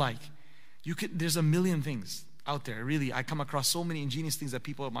 That you like. There's a million things out there. Really, I come across so many ingenious things that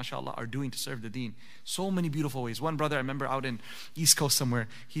people, mashallah, are doing to serve the deen. So many beautiful ways. One brother, I remember out in East Coast somewhere,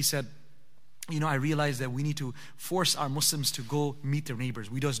 he said, I realize that we need to force our Muslims to go meet their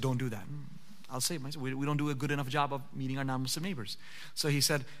neighbors. We just don't do that. I'll say it myself. We don't do a good enough job of meeting our non-Muslim neighbors. So he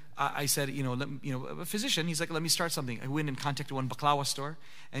said, I said, a physician, he's like, let me start something. I went and contacted one baklawa store,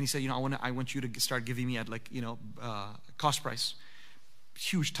 and he said, I want you to start giving me at cost price.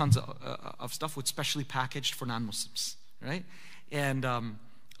 Huge tons of stuff with specially packaged for non-Muslims, right? And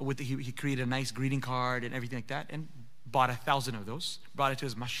he created a nice greeting card and everything like that, and bought 1,000 of those, brought it to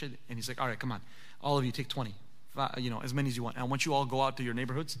his masjid, and he's like, all right, come on, all of you take 20, as many as you want. And I want you all go out to your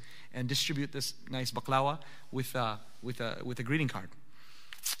neighborhoods and distribute this nice baklawa with a greeting card.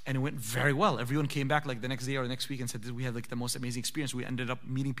 And it went very well. Everyone came back like the next day or the next week and said, we had like the most amazing experience. We ended up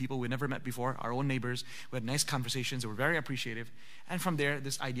meeting people we never met before, our own neighbors. We had nice conversations. They were very appreciative. And from there,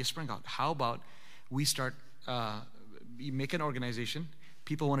 this idea sprang out. How about we start, make an organization.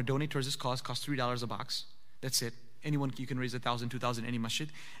 People want to donate towards this cause, costs $3 a box. That's it. Anyone, you can raise 1,000, 2,000, any masjid.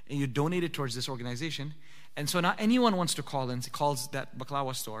 And you donate it towards this organization. And so now anyone wants to call in, calls that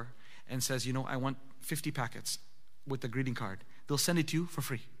baklawa store and says, I want 50 packets with the greeting card. They'll send it to you for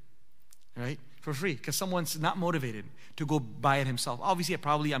free, right? For free, because someone's not motivated to go buy it himself. Obviously,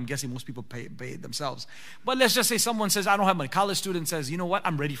 I'm guessing most people pay it themselves. But let's just say someone says, I don't have money. College student says, you know what?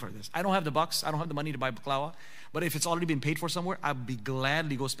 I'm ready for this. I don't have the bucks. I don't have the money to buy baklawa. But if it's already been paid for somewhere, I'd be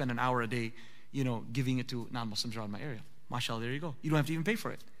gladly go spend an hour a day, giving it to non-Muslims around my area. MashaAllah, there you go. You don't have to even pay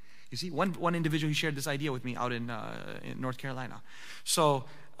for it. You see, one individual, he shared this idea with me out in North Carolina. So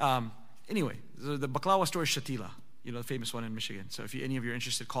anyway, the baklawa store is Shatila. The famous one in Michigan. So if any of you are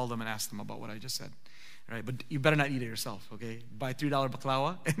interested, call them and ask them about what I just said. Right? But you better not eat it yourself, okay? Buy $3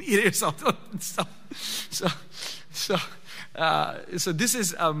 baklawa and eat it yourself. So this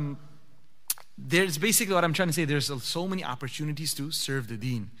is, there's basically what I'm trying to say. There's so many opportunities to serve the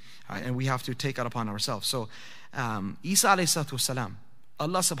deen. Right? And we have to take it upon ourselves. So Isa alayhi salatu wasalam,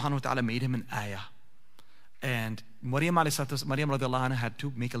 Allah subhanahu wa ta'ala made him an ayah. And Maryam radiallahu anha had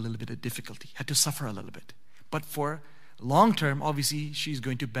to make a little bit of difficulty, had to suffer a little bit. But for long term, obviously, she's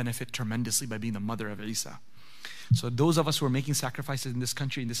going to benefit tremendously by being the mother of Isa. So those of us who are making sacrifices in this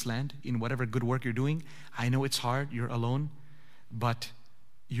country, in this land, in whatever good work you're doing, I know it's hard, you're alone, but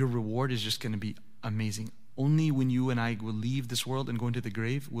your reward is just going to be amazing. Only when you and I will leave this world and go into the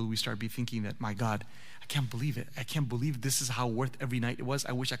grave will we start be thinking that, my God, I can't believe it. I can't believe this is how worth every night it was.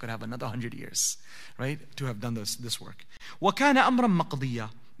 I wish I could have another 100 years, right, to have done this work. وَكَانَ أَمْرًا مَقْضِيًّا.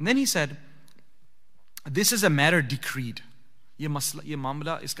 And then he said, this is a matter decreed. Ye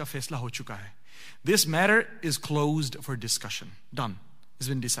mamla iska faisla ho chuka hai. This matter is closed for discussion. Done. It's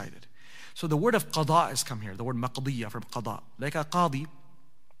been decided. So the word of qada has come here. The word maqdiya from qada. Like a qadi,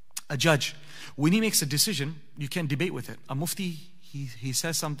 a judge. When he makes a decision, you can't debate with it. A mufti, he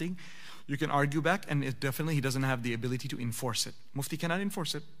says something, you can argue back, and he doesn't have the ability to enforce it. Mufti cannot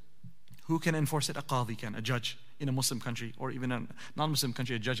enforce it. Who can enforce it? A qadi can, a judge. In a Muslim country or even a non-Muslim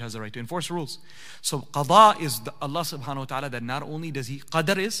country, a judge has the right to enforce rules. So qada is Allah subhanahu wa ta'ala, that not only does he,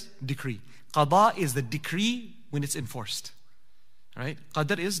 qadar is decree. Qada is the decree when it's enforced. Right?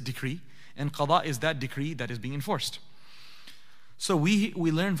 Qadar is decree, and qada is that decree that is being enforced. So we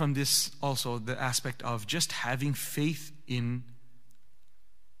learn from this also the aspect of just having faith in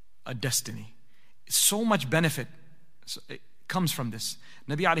a destiny. So much benefit comes from this.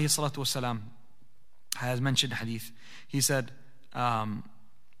 Nabi alayhi salatu wasalam has mentioned hadith. He said, عَجِبْتُ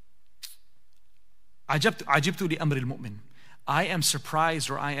لِأَمْرِ الْمُؤْمِنِ. I am surprised,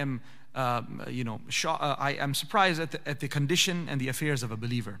 or I am, I am surprised at the condition and the affairs of a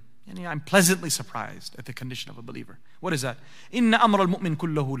believer. And I'm pleasantly surprised at the condition of a believer. What is that? إِنَّ أَمْرَ الْمُؤْمِنِ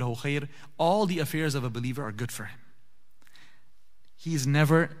كُلَّهُ لَهُ خَيْرٌ. All the affairs of a believer are good for him. He is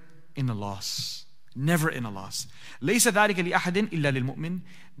never in a loss. Never in a loss. لَيْسَ ذَلِكَ لِأَحَدٍ إِلَّا لِلْمُؤْمِنِ.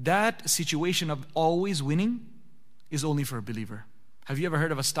 That situation of always winning is only for a believer. Have you ever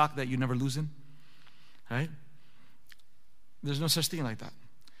heard of a stock that you never lose in? Right? There's no such thing like that.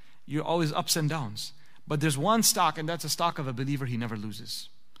 You're always ups and downs. But there's one stock, and that's a stock of a believer. He never loses.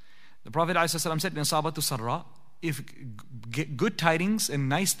 The Prophet ﷺ said, "Nasabatu sarra." If good tidings and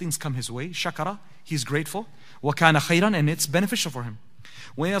nice things come his way, shakara, he's grateful. وَكَانَ خَيْرًا, and it's beneficial for him.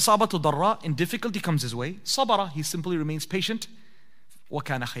 When asabatu darra, and difficulty comes his way, sabara, he simply remains patient.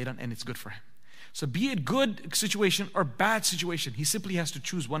 وَكَانَ خَيْرًا, and it's good for him. So be it good situation or bad situation, he simply has to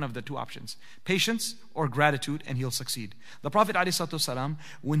choose one of the two options, patience or gratitude, and he'll succeed. The Prophet ﷺ,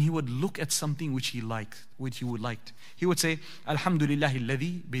 when he would look at something which he liked, he would say, Alhamdulillahi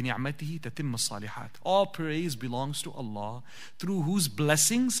alladhi bi ni'matihi tatimmu salihat. All praise belongs to Allah, through whose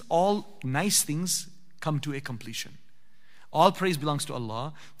blessings all nice things come to a completion. All praise belongs to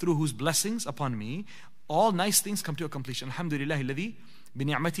Allah, through whose blessings upon me, all nice things come to a completion. Alhamdulillahi alladhi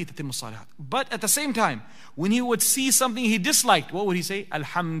بِنِعْمَتِهِ تَتِمُّ الصَّالِحَاتِ. But at the same time, when he would see something he disliked, what would he say?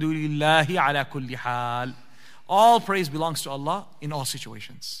 Alhamdulillahi ala kulli hal. All praise belongs to Allah in all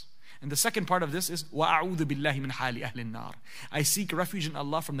situations. And the second part of this is وَأَعُوذُ بِاللَّهِ مِنْ حَالِ أَهْلِ النَّارِ. I seek refuge in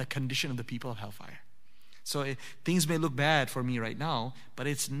Allah from the condition of the people of hellfire. So things may look bad for me right now, but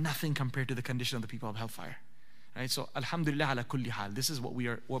it's nothing compared to the condition of the people of hellfire. Right? So Alhamdulillah ala kulli hal. This is what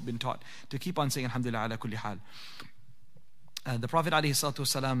we've been taught, to keep on saying Alhamdulillah ala kulli hal. The Prophet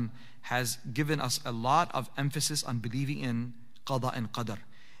ﷺ has given us a lot of emphasis on believing in qada and qadar.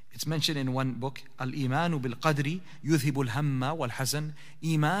 It's mentioned in one book, Al-Imanu bil-Qadri yudhibul hamma wal-hazan.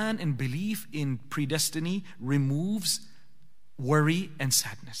 Iman and belief in predestiny removes worry and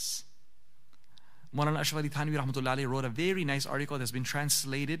sadness. Mawlana Ashraf Ali Thanwi rahmatullahi alayhi wrote a very nice article that's been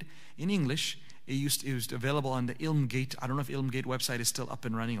translated in English. It was available on the Ilmgate. I don't know if Ilmgate website is still up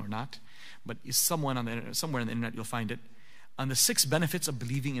and running or not, but it's somewhere on the internet you'll find it. On the 6 benefits of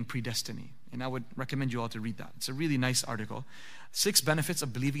believing in predestiny. And I would recommend you all to read that. It's a really nice article. 6 benefits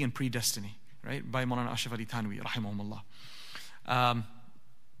of believing in predestiny, right? By Mawlana Ashraf Ali Thanwi, rahimahumullah.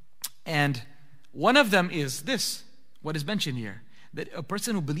 And one of them is this, what is mentioned here, that a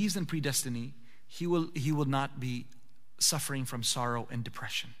person who believes in predestiny, he will not be suffering from sorrow and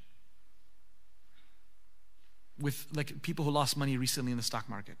depression. With like people who lost money recently in the stock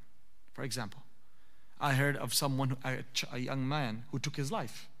market, for example. I heard of someone, a young man who took his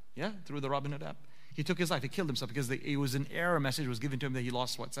life, through the Robinhood app. He took his life, he killed himself because it was an error message was given to him that he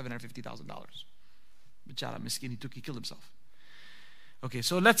lost, $750,000. Bichara, miskin, he killed himself. Okay,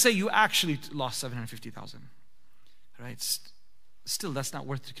 so let's say you actually lost $750,000, right? Still, that's not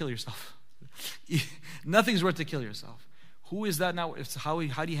worth to kill yourself. Nothing's worth to kill yourself. Who is that now? How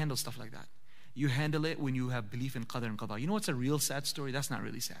do you handle stuff like that? You handle it when you have belief in qadr and qada. You know what's a real sad story? That's not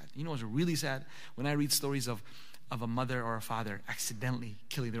really sad. You know what's really sad? When I read stories of a mother or a father accidentally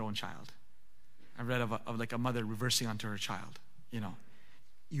killing their own child. I read of like a mother reversing onto her child.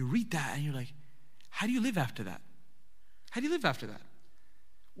 You read that and you're like, how do you live after that? How do you live after that?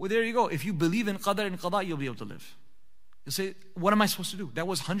 Well, there you go. If you believe in qadr and qada, you'll be able to live. You say, what am I supposed to do? That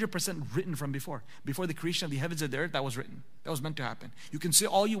was 100% written from before. Before the creation of the heavens and the earth, that was written. That was meant to happen. You can say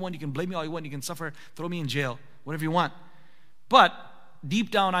all you want, you can blame me all you want, you can suffer, throw me in jail, whatever you want. But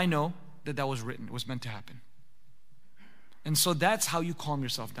deep down, I know that was written. It was meant to happen. And so that's how you calm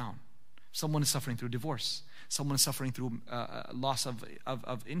yourself down. Someone is suffering through divorce. Someone is suffering through loss of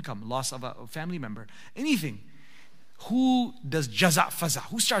income, loss of a family member, anything. Who does jaza' faza'?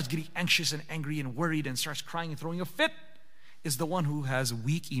 Who starts getting anxious and angry and worried and starts crying and throwing a fit? Is the one who has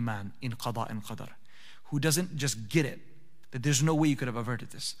weak iman in qada and qadar, who doesn't just get it, that there's no way you could have averted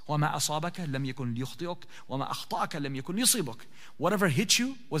this. وَمَا أَصَابَكَ لَمْ يَكُنْ لِيُخْطِئُكَ وَمَا أَخْطَأَكَ لَمْ يَكُنْ لِيُصِيبُكَ. Whatever hit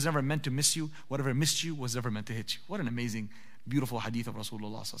you was never meant to miss you. Whatever missed you was never meant to hit you. What an amazing, beautiful hadith of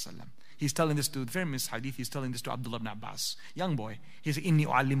Rasulullah sallallahu alaihi wasallam. He's telling this to, famous hadith, he's telling this to Abdullah ibn Abbas, young boy. He says, إِنِّي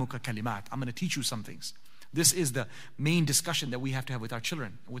أُعَلِّمُكَ كَلِمَاتٍ. I'm going to teach you some things. This is the main discussion that we have to have with our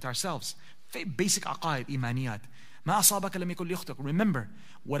children, with ourselves. Basic aqaid, imaniyat. ما أصابك لم يكن ليخطئك. Remember,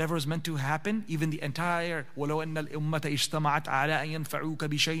 whatever is meant to happen, even the entire ولو أن الأمة اجتمعت على أن ينفعوك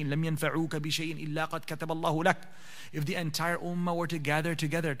بشيء لم ينفعوك بشيء إلا قد كتب الله لك. If the entire ummah were to gather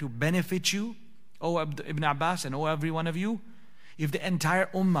together to benefit you, O Ibn Abbas and O every one of you, if the entire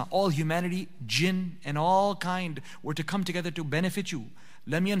ummah, all humanity, jinn and all kind were to come together to benefit you,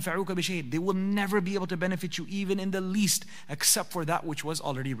 لم ينفعوك بشيء, they will never be able to benefit you even in the least, except for that which was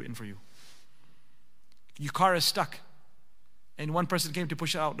already written for you. Your car is stuck and one person came to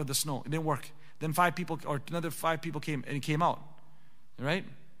push it out of the snow. It didn't work. Then 5 people or another 5 people came and it came out. Right?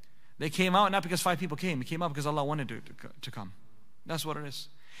 They came out not because 5 people came. It came out because Allah wanted to come. That's what it is.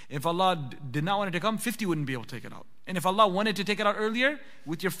 If Allah did not want it to come, 50 wouldn't be able to take it out. And if Allah wanted to take it out earlier,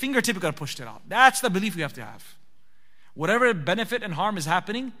 with your fingertip you could have pushed it out. That's the belief we have to have. Whatever benefit and harm is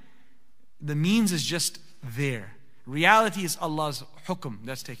happening, the means is just there. Reality is Allah's hukum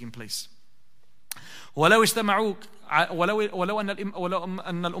that's taking place. ولو استمعوا ولو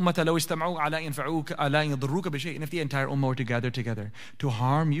أن الأمة لو استمعوا على ينفعوك على يضروك بشيء. And if the entire ummah were to gather together to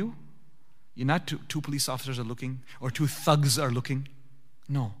harm you, you're not two police officers are looking or 2 thugs are looking.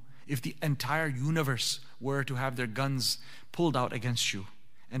 No. If the entire universe were to have their guns pulled out against you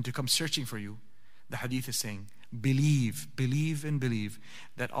and to come searching for you, The hadith is saying, believe and believe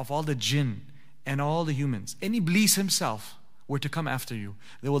that of all the jinn and all the humans, and Iblis himself were to come after you,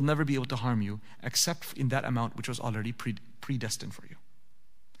 they will never be able to harm you except in that amount which was already predestined for you.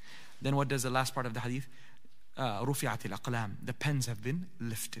 Then what does the last part of the hadith? رُفِعَتِ الْأَقْلَامِ, the pens have been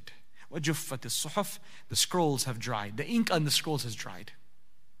lifted. وَجُفَّتِ الصُّحُفِ, the scrolls have dried. The ink on the scrolls has dried.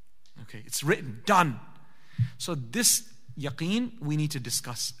 Okay, it's written, done. So this yaqeen we need to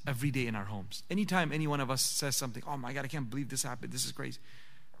discuss every day in our homes. Anytime any one of us says something, oh my God, I can't believe this happened, this is crazy.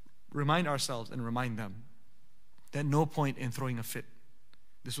 Remind ourselves and remind them that no point in throwing a fit.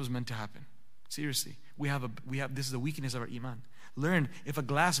 This was meant to happen. Seriously, we have this is the weakness of our iman. Learn, if a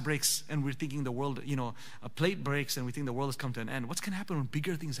glass breaks and we're thinking the world, a plate breaks and we think the world has come to an end, what's going to happen when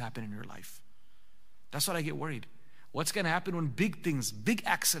bigger things happen in your life? That's what I get worried. What's going to happen when big things, big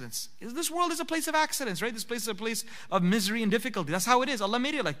accidents? This world is a place of accidents, right? This place is a place of misery and difficulty. That's how it is. Allah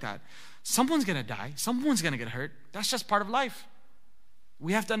made it like that. Someone's going to die. Someone's going to get hurt. That's just part of life.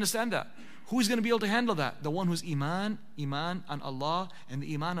 We have to understand that. Who's going to be able to handle that? The one whose iman on Allah and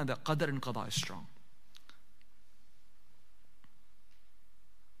the iman on the qadr and qada is strong.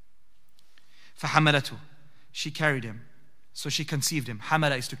 فَحَمَلَتُ, she carried him. So she conceived him.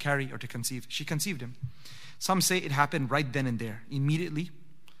 Hamala is to carry or to conceive. She conceived him. Some say it happened right then and there. Immediately,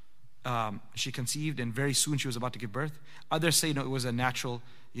 she conceived and very soon she was about to give birth. Others say no, it was a natural,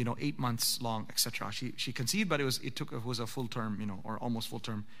 8 months long, etc. She conceived, but it was a full term, or almost full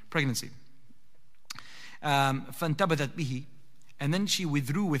term pregnancy. فَانْتَبَذَتْ بِهِ, and then she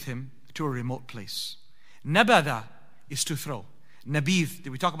withdrew with him to a remote place. Nabadha is to throw. Nabidh, did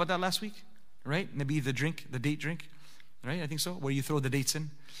we talk about that last week? Right? Nabidh, the drink, the date drink. Right? I think so, where you throw the dates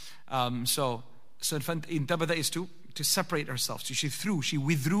in. So intabada is to separate herself. So she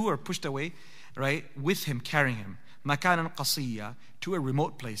withdrew or pushed away, right, with him, carrying him. Makanan qasiyya, to a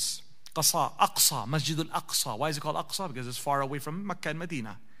remote place. Qasa, Aqsa, Masjid al-Aqsa. Why is it called Aqsa? Because it's far away from Makkah and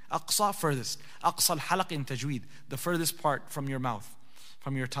Medina. Aqsa, furthest. Aqsa al-halaq in tajweed, the furthest part from your mouth,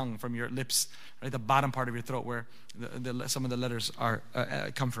 from your tongue, from your lips, right, the bottom part of your throat where some of the letters are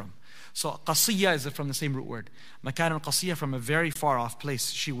come from. So qasiyya is from the same root word. Makan al-qasiyya, from a very far off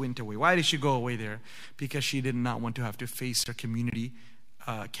place she went away. Why did she go away there? Because she did not want to have to face her community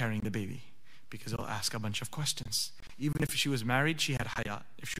carrying the baby. Because they'll ask a bunch of questions. Even if she was married, she had haya.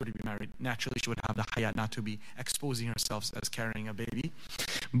 If she were to be married, naturally she would have the haya not to be exposing herself as carrying a baby.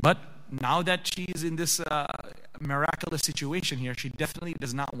 But now that she is in this miraculous situation here, she definitely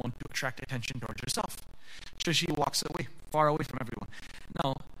does not want to attract attention towards herself. So she walks away, far away from everyone.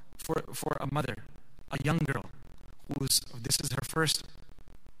 Now, for a mother, a young girl, this is her first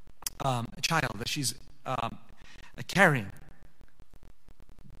child that she's carrying,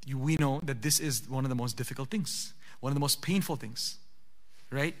 we know that this is one of the most difficult things, one of the most painful things,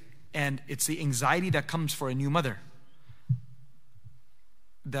 right? And it's the anxiety that comes for a new mother,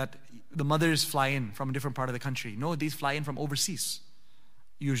 that the mothers fly in from a different part of the country. No, they fly in from overseas,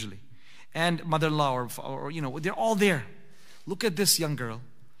 usually. And mother-in-law or they're all there. Look at this young girl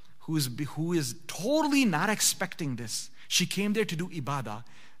who is totally not expecting this. She came there to do ibadah.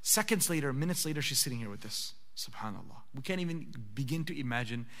 Seconds later, minutes later, she's sitting here with this. Subhanallah. We can't even begin to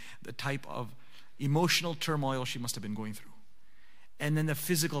imagine the type of emotional turmoil she must have been going through. And then the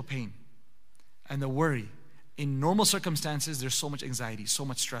physical pain and the worry. In normal circumstances, there's so much anxiety, so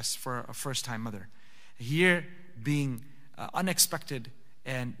much stress for a first-time mother. Here, being unexpected,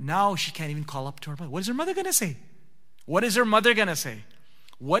 and now she can't even call up to her mother. What is her mother going to say? What is her mother going to say?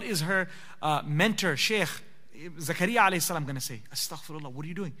 What is her mentor, Sheikh Zakaria alayhi salam, going to say? Astaghfirullah, what are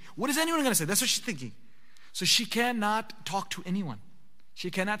you doing? What is anyone going to say? That's what she's thinking. So she cannot talk to anyone. She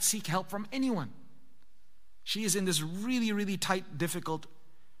cannot seek help from anyone. She is in this really, really tight, difficult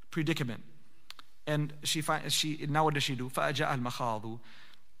predicament. And now what does she do? فَأَجَاءَ الْمَخَاضُ,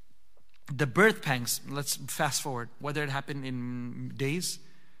 the birth pangs, let's fast forward, whether it happened in days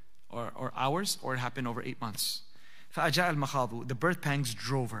or hours or it happened over 8 months. فَأَجَاءَ الْمَخَاضُ, the birth pangs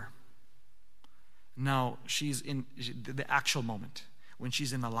drove her. Now she's in the actual moment when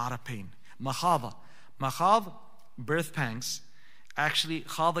she's in a lot of pain. Makhad, birth pangs. Actually,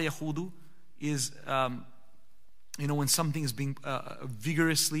 khada yakhudu is when something is being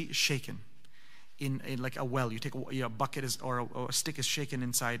vigorously shaken in like a well. You take a bucket or a stick is shaken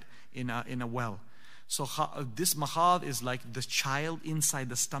inside in a well. So this makhad is like the child inside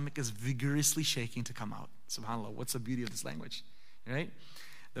the stomach is vigorously shaking to come out. Subhanallah, what's the beauty of this language, right?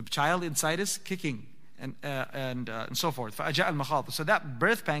 The child inside is kicking and so forth. فَأَجَاءَ الْمَخَاضُ, so that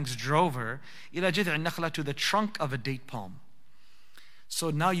birth pangs drove her إِلَى جِذْعِ النَّخْلَةِ, to the trunk of a date palm. So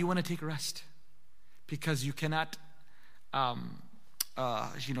now you want to take a rest because you cannot,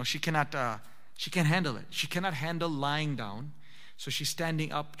 she cannot She can't handle it. She cannot handle lying down. So she's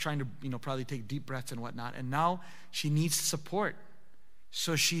standing up, trying to, probably take deep breaths and whatnot. And now she needs support.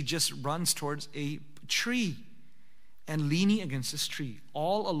 So she just runs towards a tree and leaning against this tree,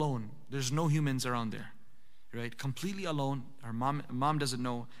 all alone. There's no humans around there, right? Completely alone. Her mom doesn't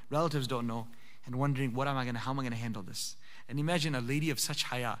know, relatives don't know, and wondering, how am I going to handle this? And imagine a lady of such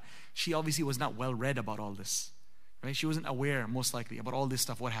haya. She obviously was not well read about all this, right? She wasn't aware, most likely, about all this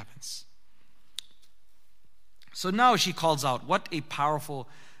stuff, what happens. So now she calls out. What a powerful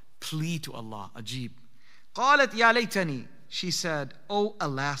plea to Allah. Ajib. قالت يا ليتني. She said, oh,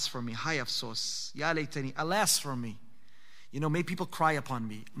 alas for me. Hay afsos. Ya laytani. Alas for me. May people cry upon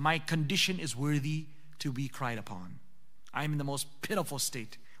me. My condition is worthy to be cried upon. I'm in the most pitiful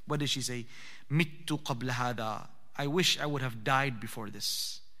state. What did she say? Mittu qabla hada. I wish I would have died before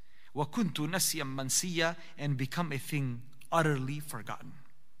this. Wa kuntu nasiyam mansiya. And become a thing utterly forgotten.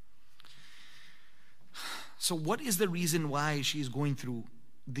 So what is the reason why she is going through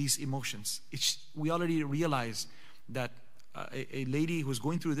these emotions? We already realize that a lady who's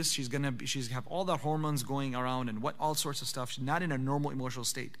going through this, she's have all the hormones going around and all sorts of stuff. She's not in a normal emotional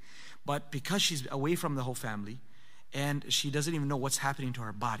state. But because she's away from the whole family and she doesn't even know what's happening to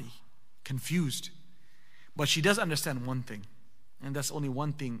her body, confused. But she does understand one thing, and that's only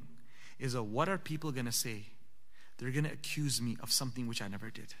one thing, is what are people going to say? They're going to accuse me of something which I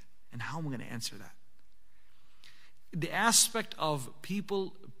never did. And how am I going to answer that? The aspect of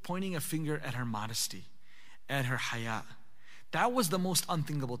people pointing a finger at her modesty, at her haya, that was the most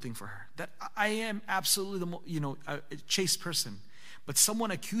unthinkable thing for her. That I am absolutely a chaste person, but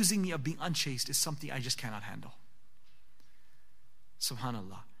someone accusing me of being unchaste is something I just cannot handle.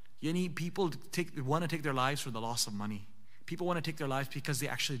 Subhanallah. People want to take their lives for the loss of money. People want to take their lives because they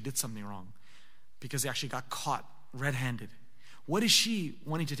actually did something wrong, because they actually got caught red-handed. What is she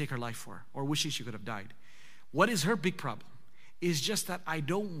wanting to take her life for, or wishing she could have died? What is her big problem? Is just that I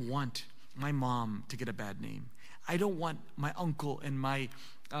don't want my mom to get a bad name. I don't want my uncle and my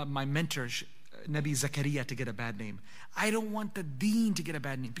mentor, Nabi Zakaria, to get a bad name. I don't want the deen to get a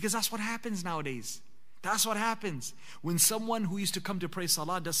bad name. Because that's what happens nowadays. That's what happens. When someone who used to come to pray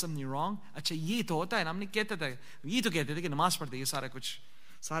salah does something wrong, अच्छा ये तो होता है ना, हमने कहते थे, ये तो कहते थे कि नमाज पढ़ते ये सारा कुछ,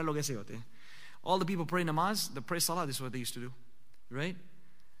 सारे लोग ऐसे होते हैं. All the people pray namaz, they pray salah, this is what they used to do. Right?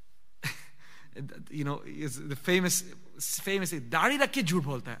 Is the famous दाढ़ी रख के झूठ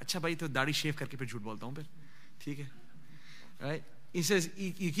बोलता है. अच्छा भाई तो दाढ़ी शेव करके फिर झूठ बोलता हूँ फिर. ठीक है. Right? He says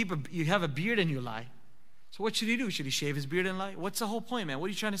you have a beard and you lie. So what should he do? Should he shave his beard and lie? What's the whole point, man? What are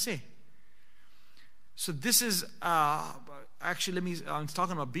you trying to say? So this is actually, I was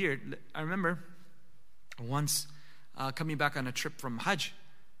talking about beard. I remember once coming back on a trip from Hajj,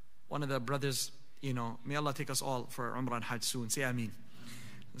 one of the brothers, may Allah take us all for Umrah and Hajj soon. Say Ameen.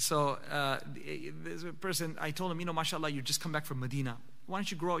 So there's a person, I told him, mashallah, you just come back from Medina. Why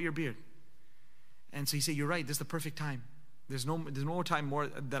don't you grow out your beard? And so he said, you're right, this is the perfect time. There's no time more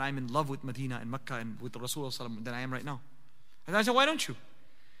that I'm in love with Medina and Mecca and with the Rasulullah than I am right now. And I said, why don't you?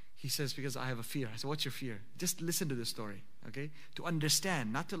 He says, because I have a fear. I said, what's your fear? Just listen to this story, okay? To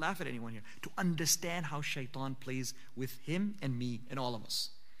understand, not to laugh at anyone here, to understand how shaitan plays with him and me and all of us.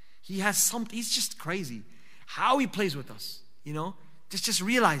 He's just crazy. How he plays with us, Just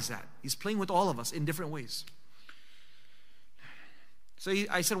realize that. He's playing with all of us in different ways. So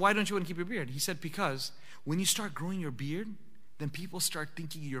I said, why don't you want to keep your beard? He said, because when you start growing your beard, then people start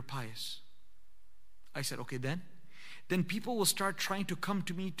thinking you're pious. I said, okay, then? Then people will start trying to come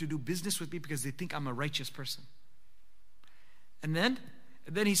to me to do business with me because they think I'm a righteous person. And then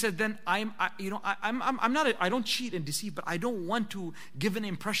he said, then I don't cheat and deceive, but I don't want to give an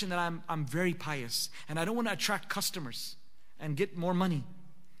impression that I'm very pious. And I don't want to attract customers and get more money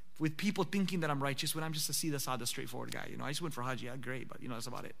with people thinking that I'm righteous when I'm just a Sida, straightforward guy. I just went for Hajj, yeah, great, but that's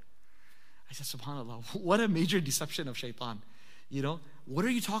about it. I said, subhanAllah, what a major deception of shaitan. What are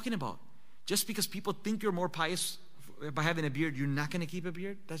you talking about? Just because people think you're more pious by having a beard, you're not going to keep a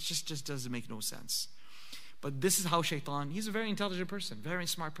beard? That just doesn't make no sense. But this is how shaitan, he's a very intelligent person, very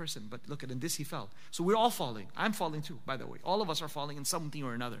smart person, but look at in this he fell. So we're all falling. I'm falling too, by the way. All of us are falling in something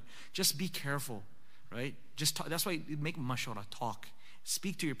or another. Just be careful, right? Just talk. That's why make mashwara, talk.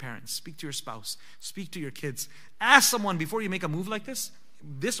 Speak to your parents, speak to your spouse, speak to your kids. Ask someone before you make a move like this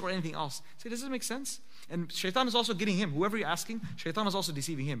or anything else. Say, does this make sense? And shaitan is also getting him. Whoever you're asking, shaitan is also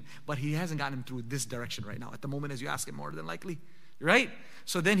deceiving him. But he hasn't gotten him through this direction right now. At the moment as you ask him, more than likely. Right?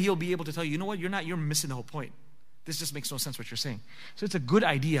 So then he'll be able to tell you, what, you're missing the whole point. This just makes no sense what you're saying. So it's a good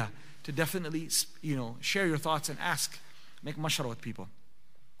idea to definitely, share your thoughts and ask, make mashara with people.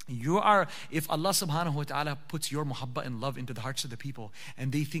 If Allah subhanahu wa ta'ala puts your muhabba and love into the hearts of the people,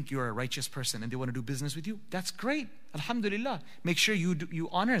 and they think you're a righteous person and they want to do business with you, that's great. Alhamdulillah. Make sure you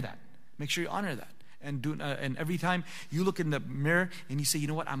honor that. Make sure you honor that. And every time you look in the mirror and you say, you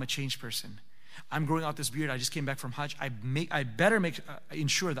know what, I'm a changed person. I'm growing out this beard. I just came back from Hajj. I better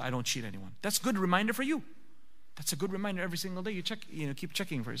ensure that I don't cheat anyone. That's a good reminder for you. That's a good reminder every single day. Keep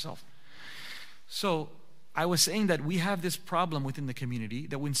checking for yourself. So I was saying that we have this problem within the community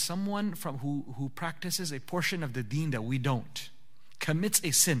that when someone who practices a portion of the deen that we don't commits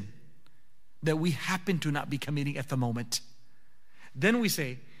a sin that we happen to not be committing at the moment, then we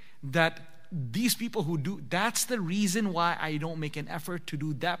say that these people who do, that's the reason why I don't make an effort to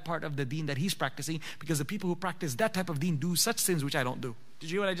do that part of the deen that he's practicing, because the people who practice that type of deen do such sins which I don't do.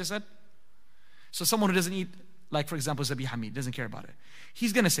 Did you hear what I just said? So someone who doesn't eat, like for example, zabiha meat, doesn't care about it.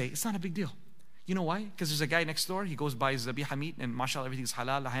 He's going to say, it's not a big deal. You know why? Because there's a guy next door, he goes buys zabiha meat and mashallah everything's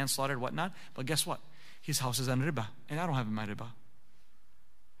halal, hand slaughtered, whatnot. But guess what? His house is on riba and I don't have my riba.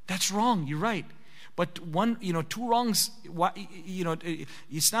 That's wrong, you're right. But two wrongs,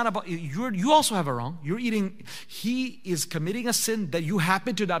 it's not about, you also have a wrong. He is committing a sin that you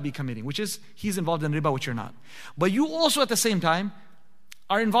happen to not be committing, which is he's involved in riba, which you're not. But you also at the same time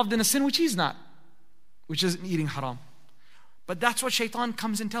are involved in a sin which he's not, which is eating haram. But that's what shaitan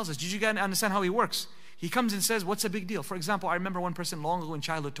comes and tells us. Did you guys understand how he works? He comes and says, what's the big deal? For example, I remember one person long ago in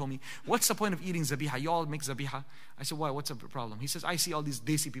childhood told me, what's the point of eating zabiha? You all make zabiha. I said, why? What's the problem? He says, I see all these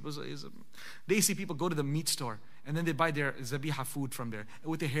desi people. Desi people go to the meat store and then they buy their zabiha food from there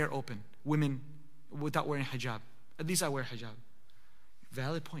with their hair open. Women without wearing hijab. At least I wear hijab.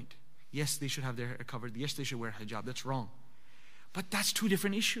 Valid point. Yes, they should have their hair covered. Yes, they should wear hijab. That's wrong. But that's two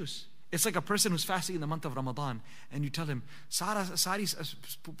different issues. It's like a person who's fasting in the month of Ramadan and you tell him, pura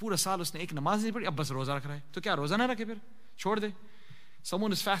saal usne ek namaz nahi padhi, ab bas roza rakh raha hai. To kya roza na rakhe phir? Chhod de.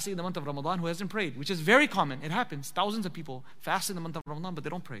 Someone who's fasting in the month of Ramadan who hasn't prayed, which is very common. It happens. Thousands of people fast in the month of Ramadan, but they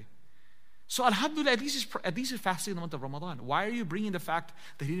don't pray. So alhamdulillah, at least he's fasting in the month of Ramadan. Why are you bringing the fact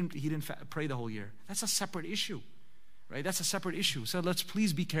that he didn't pray the whole year? That's a separate issue, right? That's a separate issue. So let's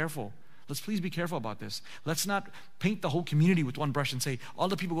please be careful. Let's please be careful about this. Let's not paint the whole community with one brush and say, all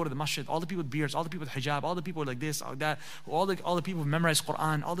the people go to the masjid, all the people with beards, all the people with hijab, all the people like this, or that, all the people who memorize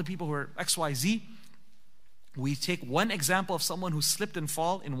Quran, all the people who are XYZ. We take one example of someone who slipped and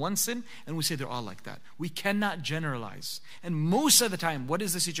fall in one sin and we say they're all like that. We cannot generalize. And most of the time, what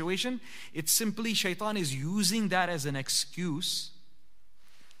is the situation? It's simply shaitan is using that as an excuse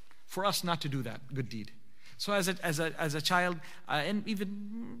for us not to do that good deed. So as a child, and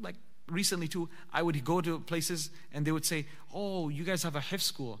even like recently too, I would go to places and they would say, oh, you guys have a hifz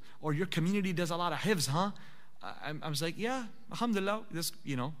school, or your community does a lot of hifz, huh? I was like, yeah, alhamdulillah,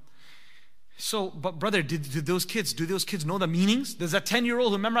 So, but brother, do those kids know the meanings? Does that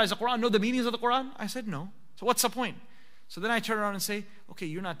 10-year-old who memorized the Quran know the meanings of the Quran? I said no. So what's the point? So then I turn around and say, okay,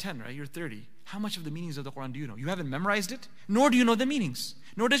 you're not 10, right? You're 30. How much of the meanings of the Quran do you know? You haven't memorized it, nor do you know the meanings.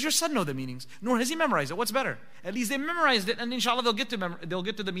 Nor does your son know the meanings, nor has he memorized it. What's better? At least they memorized it, and inshallah they'll get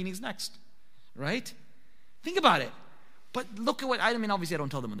to the meanings next, right? Think about it. But look at what I mean. Obviously, I don't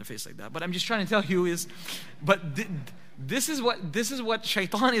tell them on their face like that. But I'm just trying to tell you is, but this is what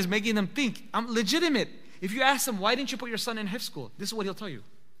shaitan is making them think. I'm legitimate. If you ask them, why didn't you put your son in hifz school? This is what he'll tell you.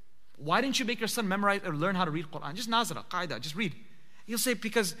 Why didn't you make your son memorize or learn how to read Quran? Just nazara, qaida, just read. He'll say,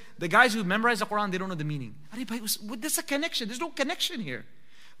 because the guys who memorize the Quran, they don't know the meaning. There's a connection. There's no connection here.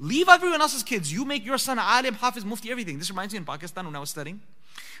 Leave everyone else's kids. You make your son alim, hafiz, mufti, everything. This reminds me in Pakistan when I was studying.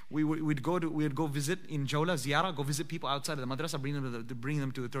 We'd go visit in Jawla, ziyarah, go visit people outside of the madrasa, bring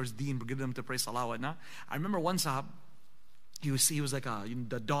them towards deen, give them to pray salah, whatnot. I remember one sahab, he was like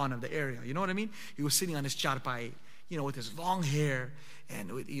the don of the area. You know what I mean? He was sitting on his charpai, with his long hair and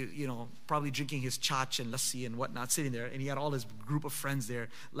with, probably drinking his chach and lassi and whatnot, sitting there, and he had all his group of friends there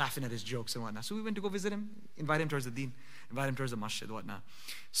laughing at his jokes and whatnot. So we went to go visit him, invite him towards the deen, invite him towards the masjid, whatnot.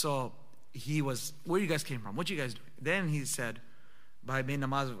 So he was, where you guys came from? What you guys do? Then he said, Bhai, main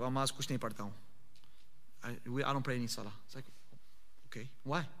namaz kuch nahi padhta hu. I don't pray any salah. It's like, okay,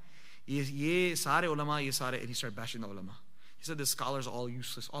 why? Ye sare ulama, and he started bashing the ulama. He said the scholars are all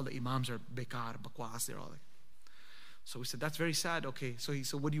useless, all the imams are bekar, bakwas, they're all like. So we said, that's very sad. Okay, so he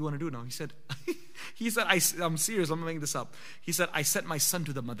said, what do you want to do now? He said, I'm serious, I'm not making this up. He said, I sent my son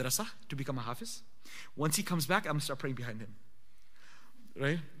to the madrasa to become a hafiz. Once he comes back, I'm going to start praying behind him.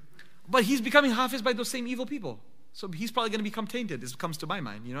 Right? But he's becoming hafiz by those same evil people. So he's probably going to become tainted. This comes to my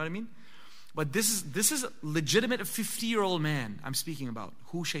mind. You know what I mean? But this is a legitimate 50-year-old man I'm speaking about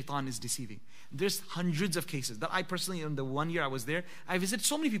who shaitan is deceiving. There's hundreds of cases that I personally, in the 1 year I was there, I visited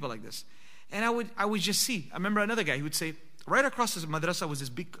so many people like this. And I would just see. I remember another guy, he would say, right across this madrasa was this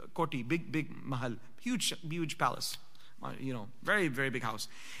big koti, big mahal, huge palace. Very, very big house.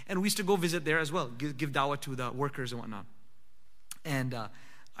 And we used to go visit there as well, give dawah to the workers and whatnot. And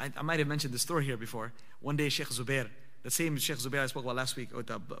I might have mentioned this story here before. One day Sheikh Zubair, the same Sheikh Zubair I spoke about last week with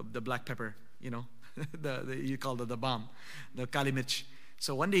the black pepper, you call it the bomb, the kali mirch.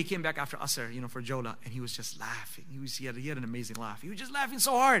 So one day he came back after Asr, for Jola, and he was just laughing. He had an amazing laugh. He was just laughing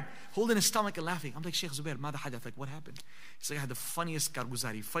so hard, holding his stomach and laughing. I'm like, Sheikh Zubair, mada hadath? Like, what happened? He's like, I had the funniest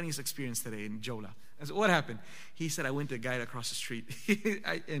karguzari, funniest experience today in Jola. I said, what happened? He said, I went to a guy across the street,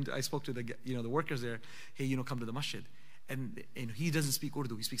 and I spoke to the workers there. Hey, come to the masjid. And he doesn't speak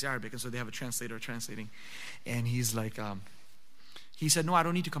Urdu, he speaks Arabic, and so they have a translator translating. And he's like, he said, no, I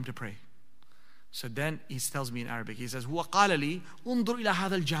don't need to come to pray. So then he tells me in Arabic, he says, هو قال لي انظر إلى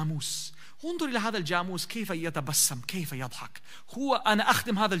هذا الجاموس انظر إلى هذا الجاموس كيف يتبسم كيف يضحك هو أنا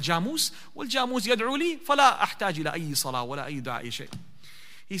أخدم هذا الجاموس والجاموس يدعو لي فلا أحتاج إلى أي صلاة ولا أي دعاء شيء.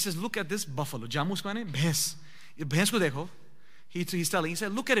 He says, look at this buffalo. जामूस कौन है? भैंस. ये भैंस को देखो. He's telling, he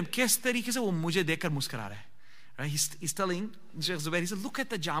said, look at him. किस तरीके से वो मुझे देखकर मुस्कुरा रहा है. Right? He's telling Sheikh Zubair, he said, look at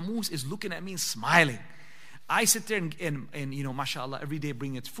the jamoos is looking at me and smiling. I sit there and mashallah, every day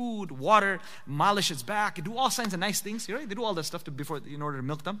bring its food, water, malish its back, do all kinds of nice things. Right? They do all that stuff in order to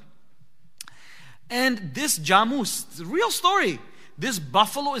milk them. And this jamoos, it's a real story. This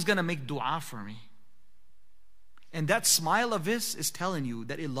buffalo is going to make dua for me. And that smile of his is telling you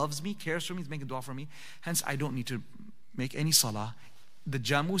that it loves me, cares for me, it's making dua for me. Hence, I don't need to make any salah. The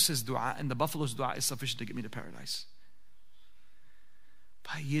jamoos's dua and the buffalo's dua is sufficient to get me to paradise.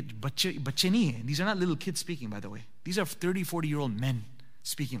 These are not little kids speaking, by the way. These are 30, 40-year-old men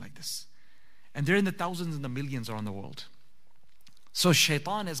speaking like this. And they're in the thousands and the millions around the world. So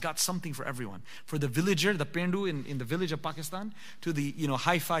shaitan has got something for everyone. For the villager, the pendu in the village of Pakistan, to the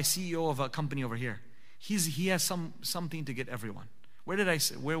hi-fi CEO of a company over here. He has something to get everyone. Where did I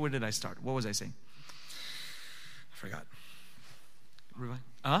start? What was I saying? I forgot.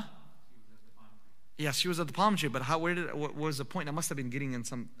 Yes, she was at the palm tree, but what was the point? I must have been getting in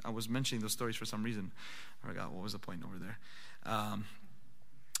I was mentioning those stories for some reason. I forgot what was the point over there.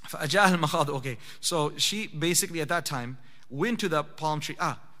 Okay, so she basically at that time went to the palm tree.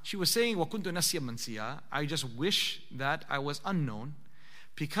 She was saying, وَكُنْتُ نَسْيًا مَنْسِيًا. I just wish that I was unknown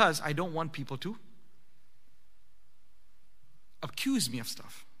because I don't want people to accuse me of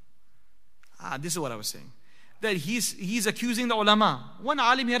stuff. This is what I was saying. That he's accusing the ulama. One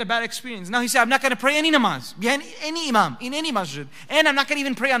alim, he had a bad experience. Now he said, I'm not going to pray any namaz behind any imam in any masjid, and I'm not going to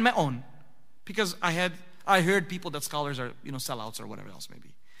even pray on my own because I heard people that scholars are sellouts or whatever else may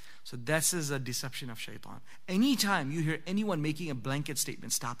be. So this is a deception of shaitan. Anytime you hear anyone making a blanket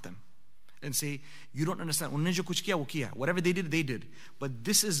statement, stop them and say, you don't understand. Whatever they did. But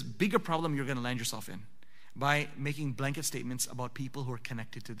this is bigger problem you're going to land yourself in by making blanket statements about people who are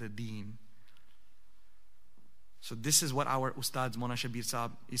connected to the deen. So this is what our Ustads, Mona Shabir Saab,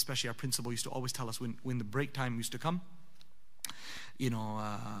 especially our principal, used to always tell us when the break time used to come.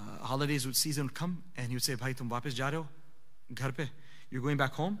 Holidays season would come, and he would say, "Bhai, tum wapis ja rahe ho? Ghar pe? You're going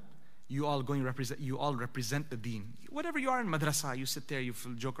back home. You all represent the deen. Whatever you are in madrasa, you sit there, you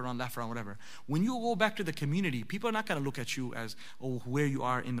joke around, laugh around, whatever. When you go back to the community, people are not going to look at you as where you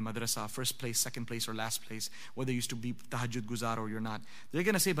are in the madrasa, first place, second place, or last place, whether you used to be tahajjud guzar or you're not. They're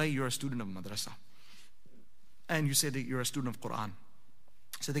going to say, "Bhai, you're a student of madrasa." And you say that you're a student of Quran.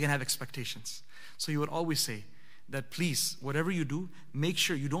 So they can have expectations. So you would always say that please, whatever you do, make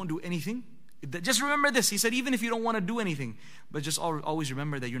sure you don't do anything. Just remember this. He said, even if you don't want to do anything, but just always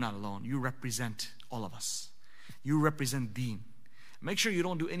remember that you're not alone. You represent all of us. You represent deen. Make sure you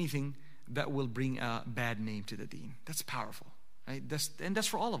don't do anything that will bring a bad name to the deen. That's powerful. Right? That's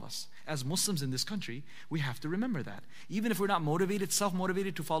for all of us. As Muslims in this country, we have to remember that. Even if we're not motivated,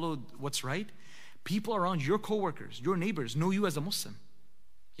 self-motivated to follow what's right, people around your coworkers, your neighbors know you as a Muslim.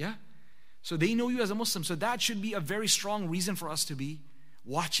 Yeah? So they know you as a Muslim. So that should be a very strong reason for us to be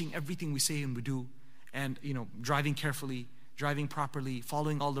watching everything we say and we do, and driving carefully, driving properly,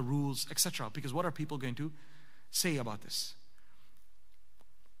 following all the rules, etc. Because what are people going to say about this?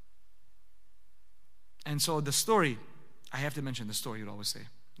 And so the story, I have to mention the story, you'd always say.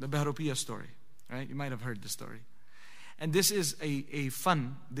 The Behrupiya story, right? You might have heard the story. And this is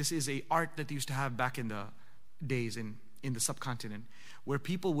this is a art that they used to have back in the days in the subcontinent, where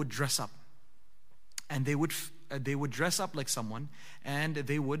people would dress up. And they would dress up like someone, and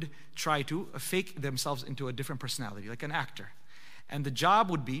they would try to fake themselves into a different personality, like an actor. And the job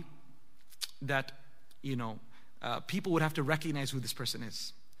would be that, people would have to recognize who this person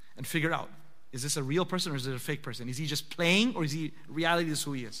is and figure out, is this a real person or is it a fake person? Is he just playing or is he reality is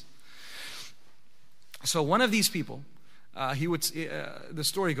who he is? So one of these people, the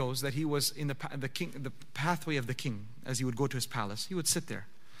story goes that he was in the pathway of the king as he would go to his palace. He would sit there,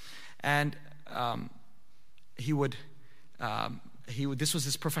 and this was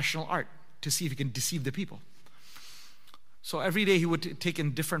his professional art, to see if he can deceive the people. So every day he would take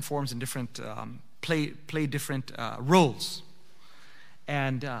in different forms and different play different roles.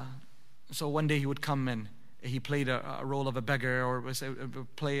 And so one day he would come and he played a role of a beggar, or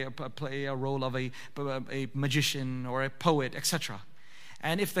play a role of a magician or a poet, etc.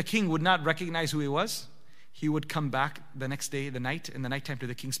 And if the king would not recognize who he was, he would come back the next day, in the nighttime, to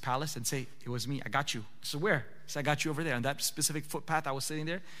the king's palace and say, "It was me, I got you." So where? So I got you over there. On that specific footpath I was sitting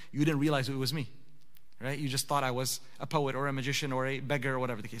there, you didn't realize it was me. Right? You just thought I was a poet or a magician or a beggar or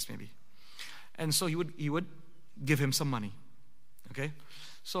whatever the case may be. And so he would give him some money. Okay?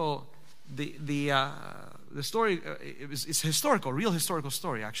 So the story, it's historical, real historical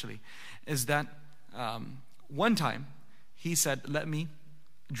story actually, is that one time he said, "Let me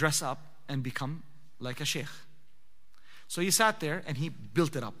dress up and become like a sheikh." So he sat there and he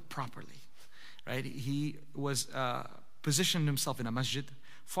built it up properly. Right? He was positioned himself in a masjid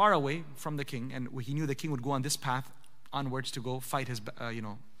far away from the king, and he knew the king would go on this path onwards to go fight his,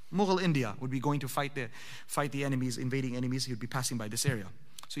 Mughal India would be going to fight the enemies, invading enemies. He would be passing by this area.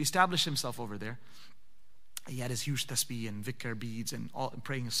 So he established himself over there. He had his huge tasbih and vikr beads and all,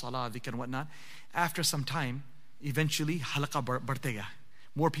 praying his salah, vikr and whatnot. After some time, eventually, halaqa barte gaya.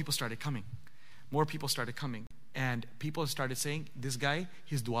 More people started coming. And people started saying, "This guy,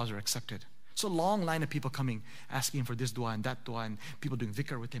 his du'as are accepted." So long line of people coming, asking him for this dua and that dua, and people doing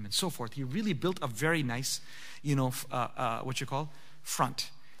dhikr with him and so forth. He really built a very nice,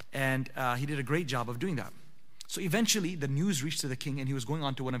 front. And he did a great job of doing that. So eventually the news reached to the king, and he was going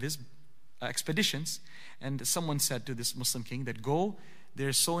on to one of his expeditions. And someone said to this Muslim king that, "Go,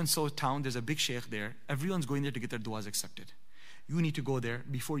 there's so-and-so town, there's a big sheikh there. Everyone's going there to get their duas accepted. You need to go there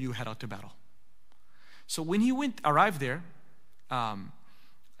before you head out to battle." So when he arrived there,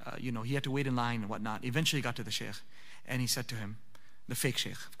 he had to wait in line and whatnot. Eventually he got to the sheikh, and he said to him, the fake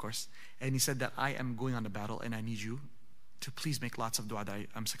sheikh, of course, and he said that, "I am going on to battle, and I need you to please make lots of dua that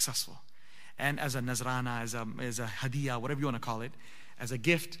I'm successful." And as a nazrana, as a hadiyah, whatever you want to call it, as a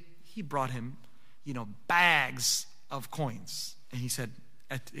gift, he brought him, bags of coins. And he said,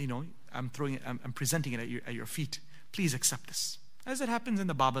 I'm presenting it at your feet. Please accept this. As it happens in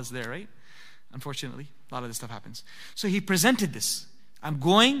the Babas there, right? Unfortunately, a lot of this stuff happens. So he presented this.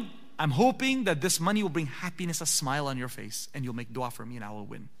 I'm hoping that this money will bring happiness, a smile on your face, and you'll make dua for me and I will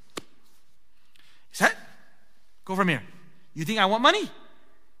win. He said, "Go from here. You think I want money?"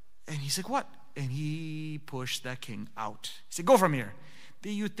 And he said, "What?" And he pushed the king out. He said, "Go from here. Do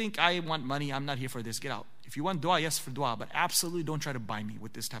you think I want money? I'm not here for this. Get out. If you want dua, yes, for dua, but absolutely don't try to buy me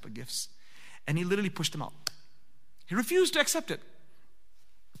with this type of gifts." And he literally pushed him out. He refused to accept it.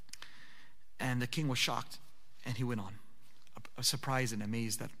 And the king was shocked, and he went on, surprised and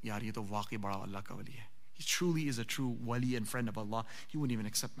amazed that he truly is a true wali and friend of Allah. He wouldn't even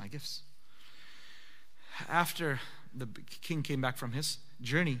accept my gifts. After the king came back from his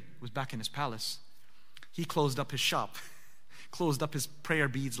journey, was back in his palace, he closed up his shop, closed up his prayer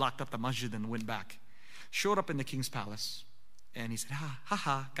beads, locked up the masjid, and went back. Showed up in the king's palace, and he said,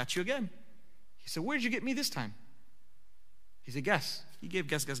 "Ha, got you again." He said, "Where'd you get me this time?" He said, "Guess." He gave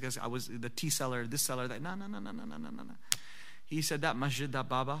guess. I was the tea seller, this seller, that. No. He said, "That masjid, that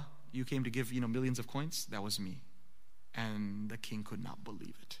baba, you came to give, millions of coins, that was me." And the king could not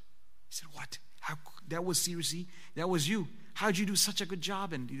believe it. He said, "What? That was seriously? That was you? How'd you do such a good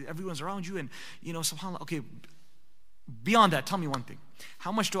job? And everyone's around you, and, subhanAllah. Okay, beyond that, tell me one thing.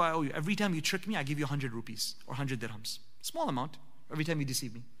 How much do I owe you? Every time you trick me, I give you 100 rupees or 100 dirhams. Small amount, every time you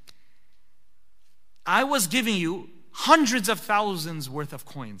deceive me. I was giving you hundreds of thousands worth of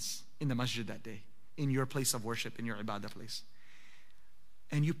coins in the masjid that day, in your place of worship, in your ibadah place.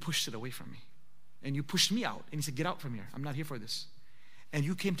 And you pushed it away from me. And you pushed me out. And he said, "Get out from here. I'm not here for this." And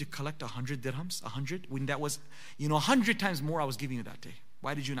you came to collect 100 dirhams, 100, when that was, 100 times more I was giving you that day.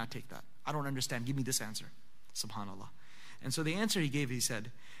 Why did you not take that? I don't understand. Give me this answer. Subhanallah. And so the answer he gave, he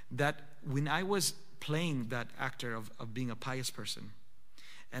said, that when I was playing that actor of being a pious person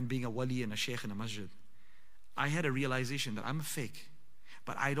and being a wali and a sheikh in a masjid, I had a realization that I'm a fake,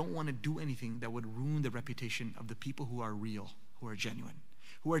 but I don't want to do anything that would ruin the reputation of the people who are real, who are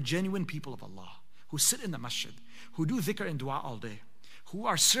genuine people of Allah, who sit in the masjid, who do dhikr and dua all day, who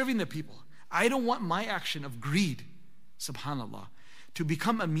are serving the people. I don't want my action of greed, subhanallah, to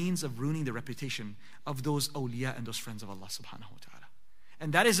become a means of ruining the reputation of those awliya and those friends of Allah subhanahu wa ta'ala.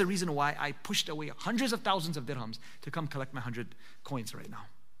 And that is the reason why I pushed away hundreds of thousands of dirhams to come collect my 100 coins right now.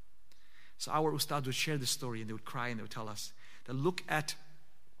 So our ustad would share this story and they would cry and they would tell us that look at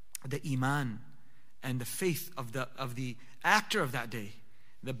the iman and the faith of the actor of that day,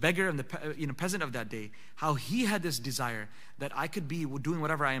 the beggar and the peasant of that day, how he had this desire that I could be doing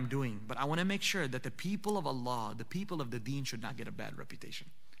whatever I am doing, but I want to make sure that the people of Allah, the people of the deen, should not get a bad reputation.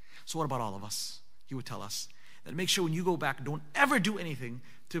 So what about all of us? He would tell us that make sure when you go back, don't ever do anything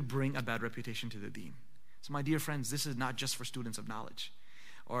to bring a bad reputation to the deen. So my dear friends, this is not just for students of knowledge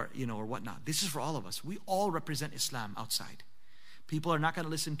or whatnot. This is for all of us. We all represent Islam outside. People are not going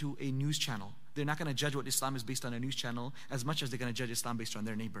to listen to a news channel. They're not going to judge what Islam is based on a news channel as much as they're going to judge Islam based on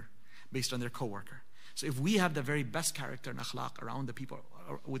their neighbor, based on their coworker. So if we have the very best character and akhlaq around the people,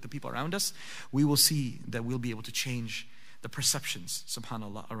 with the people around us, we will see that we'll be able to change the perceptions,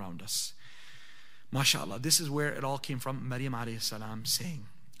 subhanAllah, around us. MashaAllah, this is where it all came from. Maryam alayhi salam saying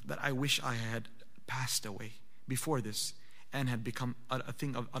that I wish I had passed away before this and had become a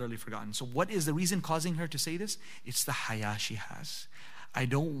thing of utterly forgotten. So what is the reason causing her to say this? It's the haya she has. I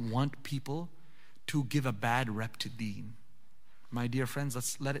don't want people to give a bad rep to deen. My dear friends,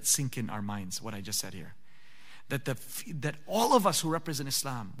 let's let it sink in our minds, what I just said here. That all of us who represent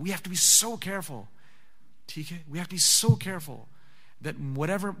Islam, we have to be so careful. We have to be so careful that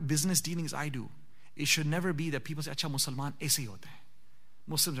whatever business dealings I do, it should never be that people say, Acha Musalman aise hi hote hai.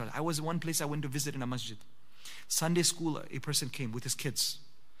 Muslims are. I was in one place I went to visit in a masjid. Sunday school, a person came with his kids.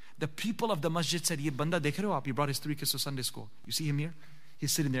 The people of the masjid said, Ye banda dekh rahe ho aap? He brought his 3 kids to Sunday school. You see him here?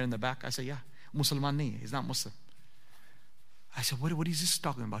 He's sitting there in the back. I said, yeah, Musalman nahi hai. He's not Muslim. I said, what is this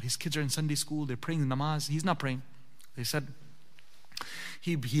talking about? His kids are in Sunday school. They're praying namaz. He's not praying. They said,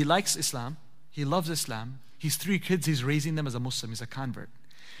 he likes Islam. He loves Islam. His 3 kids, he's raising them as a Muslim. He's a convert.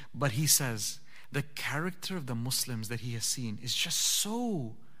 But he says, the character of the Muslims that he has seen is just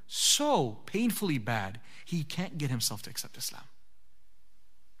so painfully bad, he can't get himself to accept Islam.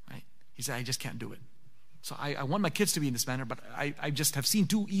 Right? He said, I just can't do it. So I want my kids to be in this manner, but I just have seen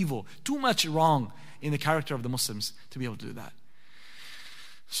too much wrong in the character of the Muslims to be able to do that.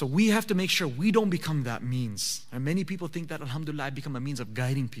 So we have to make sure we don't become that means. And many people think that, alhamdulillah, I become a means of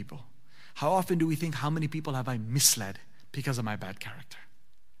guiding people. How often do we think, how many people have I misled because of my bad character?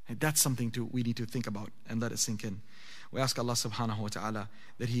 And that's something we need to think about and let it sink in. We ask Allah subhanahu wa ta'ala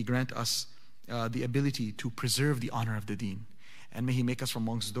that He grant us the ability to preserve the honor of the deen. And may He make us from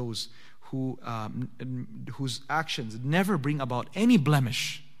amongst those whose actions never bring about any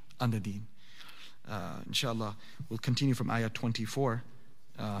blemish on the deen. Inshallah, we'll continue from ayah 24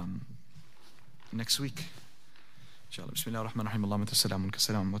 next week. inshallah. Bismillah ar-Rahman ar-Rahim. Allahumma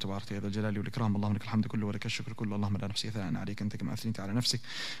tassalam wa tabarak ya dhal jalali wal ikram. Allahumma lakal hamdu kullu wa lakal shukru kullu. Allahumma la nafsi tha'an alayka anta kama athnayta ala nafsik.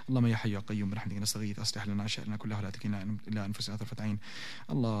 Allahumma ya hayyu ya qayyum bi rahmatika nastaghith aslih lana sha'nana kullahu la takilna ila anfusina tarfat 'ain.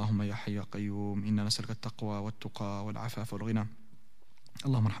 Allahumma ya hayyu ya qayyum inna nas'aluka at-taqwa wat-tuqa wal-'afafa wal-ghina.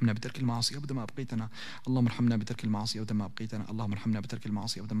 اللهم ارحمنا بترك المعاصي أبدا ما أبقيتنا. اللهم ارحمنا بترك المعاصي أبدا ما أبقيتنا. اللهم ارحمنا بترك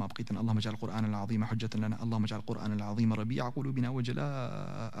المعاصي أبدا ما أبقيتنا. اللهم اجعل القرآن العظيم حجة لنا. اللهم اجعل القرآن العظيم ربيع قلوبنا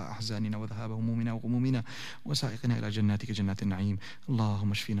وجلاء أحزاننا وذهاب همومنا وغمومنا وسائقنا إلى جناتك جنات النعيم.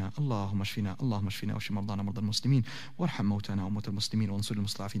 اللهم اشفنا اللهم اشفنا اللهم اشفنا واشف مرضانا مرضى المسلمين وارحم موتانا وموتى المسلمين وانصر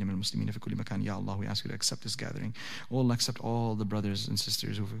المستضعفين من المسلمين في كل مكان. Ya Allah, we ask you to accept this gathering. Allah, accept all the brothers and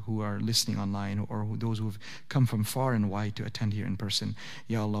sisters who are listening online or those who have come from far and wide to attend here in person.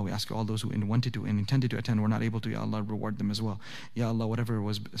 Ya Allah, we ask you all those who wanted to and intended to attend were not able to, Ya Allah, reward them as well. Ya Allah, whatever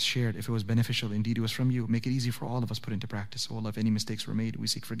was shared, if it was beneficial, indeed it was from you, make it easy for all of us put into practice. Oh Allah, if any mistakes were made, we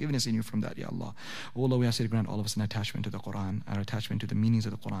seek forgiveness in you from that, Ya Allah. Oh Allah, we ask you to grant all of us an attachment to the Quran, an attachment to the meanings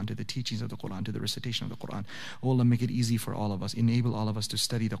of the Quran, to the teachings of the Quran, to the recitation of the Quran. Oh Allah, make it easy for all of us. Enable all of us to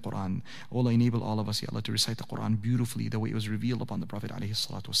study the Quran. Oh Allah, enable all of us, Ya Allah, to recite the Quran beautifully the way it was revealed upon the Prophet alayhi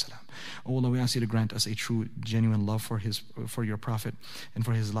salatu wasalam. Oh Allah, we ask you to grant us a true, genuine love for your Prophet and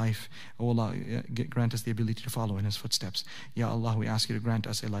for his life. Oh Allah, grant us the ability to follow in his footsteps. Ya Allah, we ask you to grant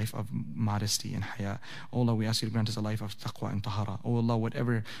us a life of modesty and haya. Oh Allah, we ask you to grant us a life of taqwa and tahara. Oh Allah,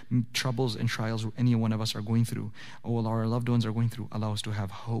 whatever troubles and trials any one of us are going through, oh Allah, our loved ones are going through, allow us to have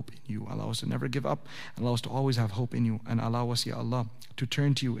hope in you. Allow us to never give up. Allow us to always have hope in you. And allow us, Ya Allah, to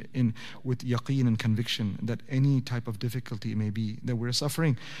turn to you with yaqeen and conviction that any type of difficulty may be that we're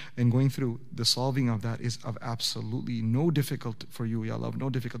suffering and going through, the solving of that is of absolutely no difficulty for you, Ya Allah, no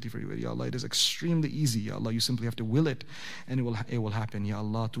difficulty for you, Ya Allah. It is extremely easy, Ya Allah. You simply have to will it and it will happen, Ya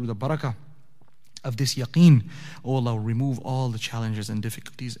Allah, through the barakah of this yaqeen. Oh Allah, remove all the challenges and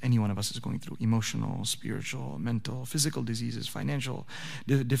difficulties any one of us is going through, emotional, spiritual, mental, physical diseases, financial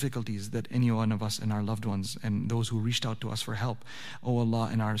difficulties that any one of us and our loved ones and those who reached out to us for help, oh Allah,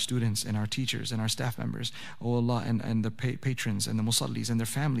 and our students and our teachers and our staff members, oh Allah, and the patrons and the musallis and their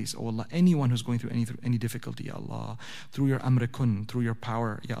families, oh Allah, anyone who's going through any difficulty, Ya Allah, through your amr kun, through your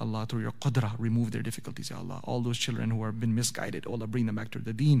power, Ya Allah, through your qudra, remove their difficulties, Ya Allah. All those children who have been misguided, oh Allah, bring them back to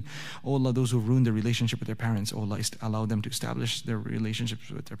the deen. Oh Allah, those who have ruined their relationship with their parents, oh Allah, allow them to establish their relationships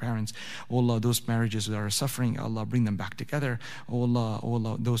with their parents. Oh Allah, those marriages that are suffering, Allah, bring them back together. Oh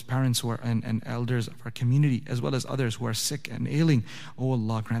Allah, those parents who are and elders of our community, as well as others who are sick and ailing, oh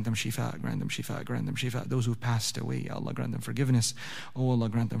Allah, grant them shifa, grant them shifa, grant them shifa. Those who have passed away, Allah, grant them forgiveness. Oh Allah,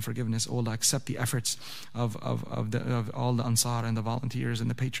 grant them forgiveness. Oh Allah, accept the efforts of all the Ansar and the volunteers and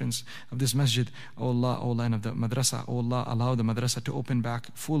the patrons of this masjid, oh Allah, and of the madrasa. Oh Allah, allow the madrasa to open back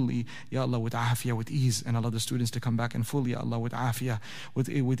fully, Ya Allah, with afiyah, with ease, and allow the students to come back and fully, Ya Allah, with afiyah, with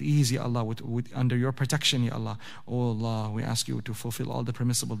ease, Ya Allah, with under your protection, Ya Allah. Oh Allah, we ask you to fulfill all the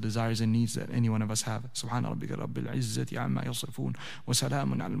permissible desires and needs that any one of us have. Subhana rabbika rabbil izzati amma yasifun, wa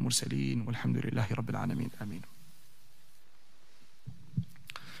salamun ala al-mursaleen, walhamdulillahi rabbil alameen. Ameen.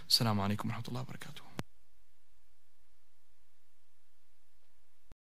 Assalamu alaikum wa rahmatullahi wa barakatuh.